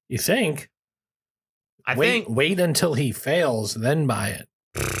it. You think? I think. Wait until he fails, then buy it,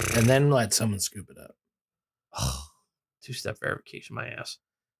 and then let someone scoop it up. Two-step verification, my ass.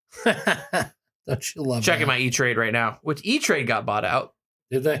 Don't you love Checking that? my E-Trade right now, which E-Trade got bought out.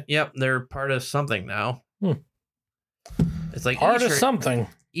 Did they? Yep, they're part of something now. It's like Part of E-Trade. something.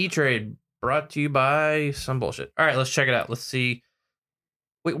 E-Trade brought to you by some bullshit. All right, let's check it out. Let's see.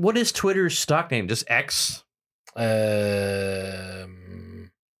 Wait, what is Twitter's stock name? Just X? Wait,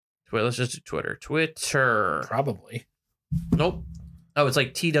 let's just do Twitter. Twitter. probably. Nope. Oh, it's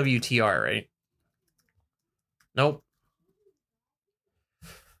like TWTR, right? Nope.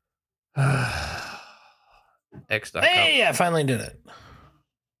 X.com. Hey, I finally did it.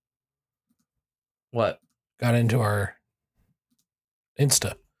 What? Got into our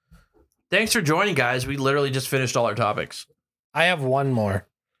Insta. Thanks for joining, guys. We literally just finished all our topics. I have one more.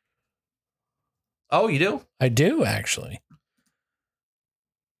 Oh, you do? I do actually.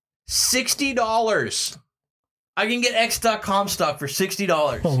 $60. I can get X.com stock for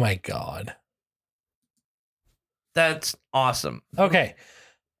 $60. Oh my god. That's awesome. Okay.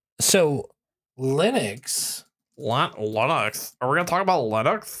 So Linux. Linux. Are we going to talk about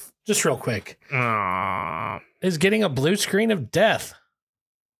Linux? Just real quick. Is getting a blue screen of death.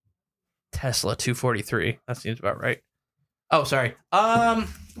 Tesla 243. That seems about right. Oh, sorry.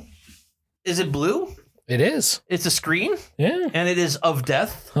 Is it blue? It is. It's a screen? Yeah. And it is of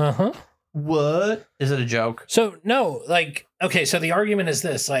death? Uh-huh. What? Is it a joke? So no, like, okay, so the argument is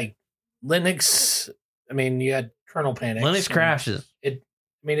this, like Linux, I mean, you had kernel panics. Linux crashes. It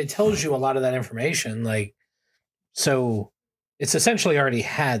tells you a lot of that information. Like, so it's essentially already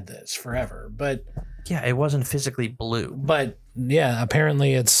had this forever. But Yeah, it wasn't physically blue. But yeah,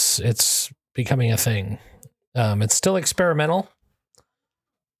 apparently it's becoming a thing. It's still experimental,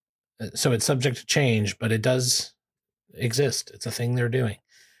 so it's subject to change, but it does exist. It's a thing they're doing,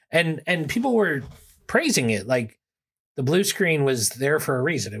 and people were praising it. Like the blue screen was there for a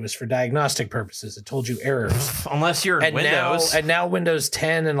reason. It was for diagnostic purposes. It told you errors. Unless you're in Windows. Now Windows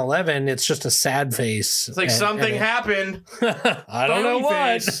 10 and 11, it's just a sad face. It's like something happened. I don't know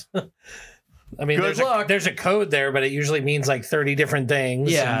what. Face. I mean, Good luck. There's a code there, but it usually means like 30 different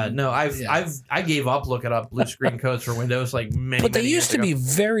things. Yeah, no, I gave up looking up blue screen codes for Windows like many. But they many used years to be ago.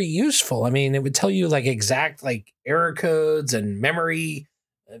 very useful. I mean, it would tell you like exact like error codes and memory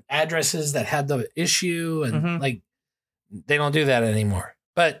addresses that had the issue, and like they don't do that anymore.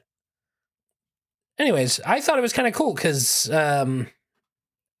 But anyways, I thought it was kind of cool because I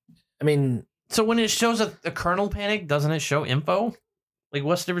mean, so when it shows a kernel panic, doesn't it show info? Like,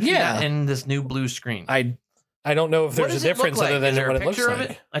 what's the difference between that and this new blue screen? I don't know if What there's does a it look difference like? other than Is there what a it looks picture of like.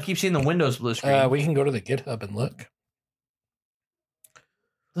 it? I keep seeing the Windows blue screen. We can go to the GitHub and look.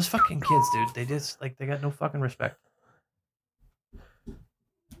 Those fucking kids, dude. They just they got no fucking respect.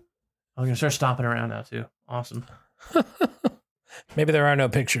 I'm gonna start stomping around now too. Awesome. Maybe there are no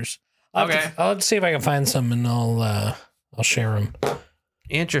pictures. I'll have to see if I can find some, and I'll share them.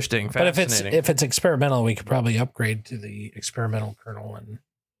 Interesting. But Fascinating. if it's experimental, we could probably upgrade to the experimental kernel. And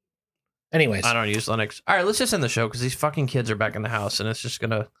anyways, I don't use Linux. All right, let's just end the show because these fucking kids are back in the house, and it's just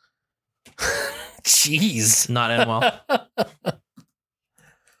gonna. Jeez, not end well.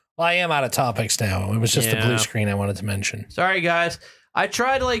 Well, I am out of topics now. It was just the blue screen I wanted to mention. Sorry, guys. I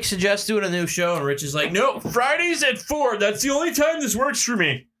tried to suggest doing a new show, and Rich is like, "No, Fridays at 4. That's the only time this works for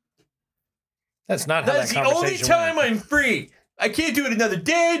me. That's not how That's that the only conversation time went. I'm free. I can't do it another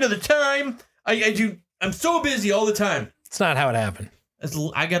day, another time. I'm so busy all the time." It's not how it happened.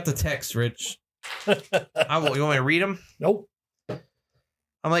 I got the text, Rich. You want me to read them? Nope.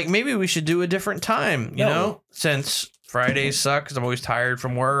 I'm like, maybe we should do a different time, you know, since Fridays suck because I'm always tired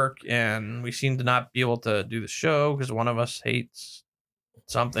from work, and we seem to not be able to do the show because one of us hates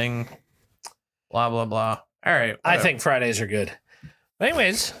something. Blah blah blah. All right, I think Fridays are good.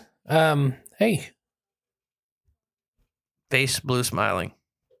 Anyways, hey, face blue smiling,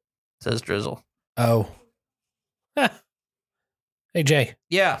 says Drizzle. Oh, hey Jay.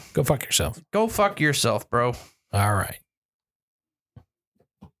 Yeah, go fuck yourself. Go fuck yourself, bro. All right.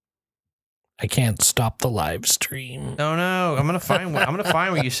 I can't stop the live stream. Oh no, I'm gonna find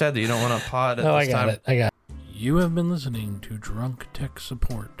what you said that you don't want to pod at this time. I got it. You have been listening to Drunk Tech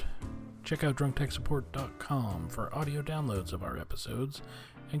Support. Check out drunktechsupport.com for audio downloads of our episodes,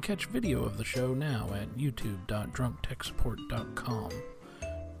 and catch video of the show now at youtube.drunktechsupport.com.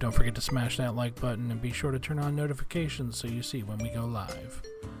 Don't forget to smash that like button and be sure to turn on notifications so you see when we go live.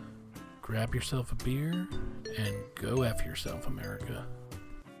 Grab yourself a beer and go F yourself, America.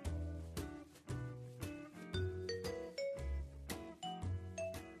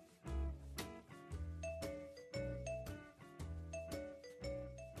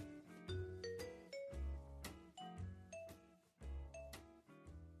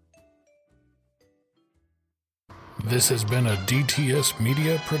 This has been a DTS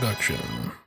Media production.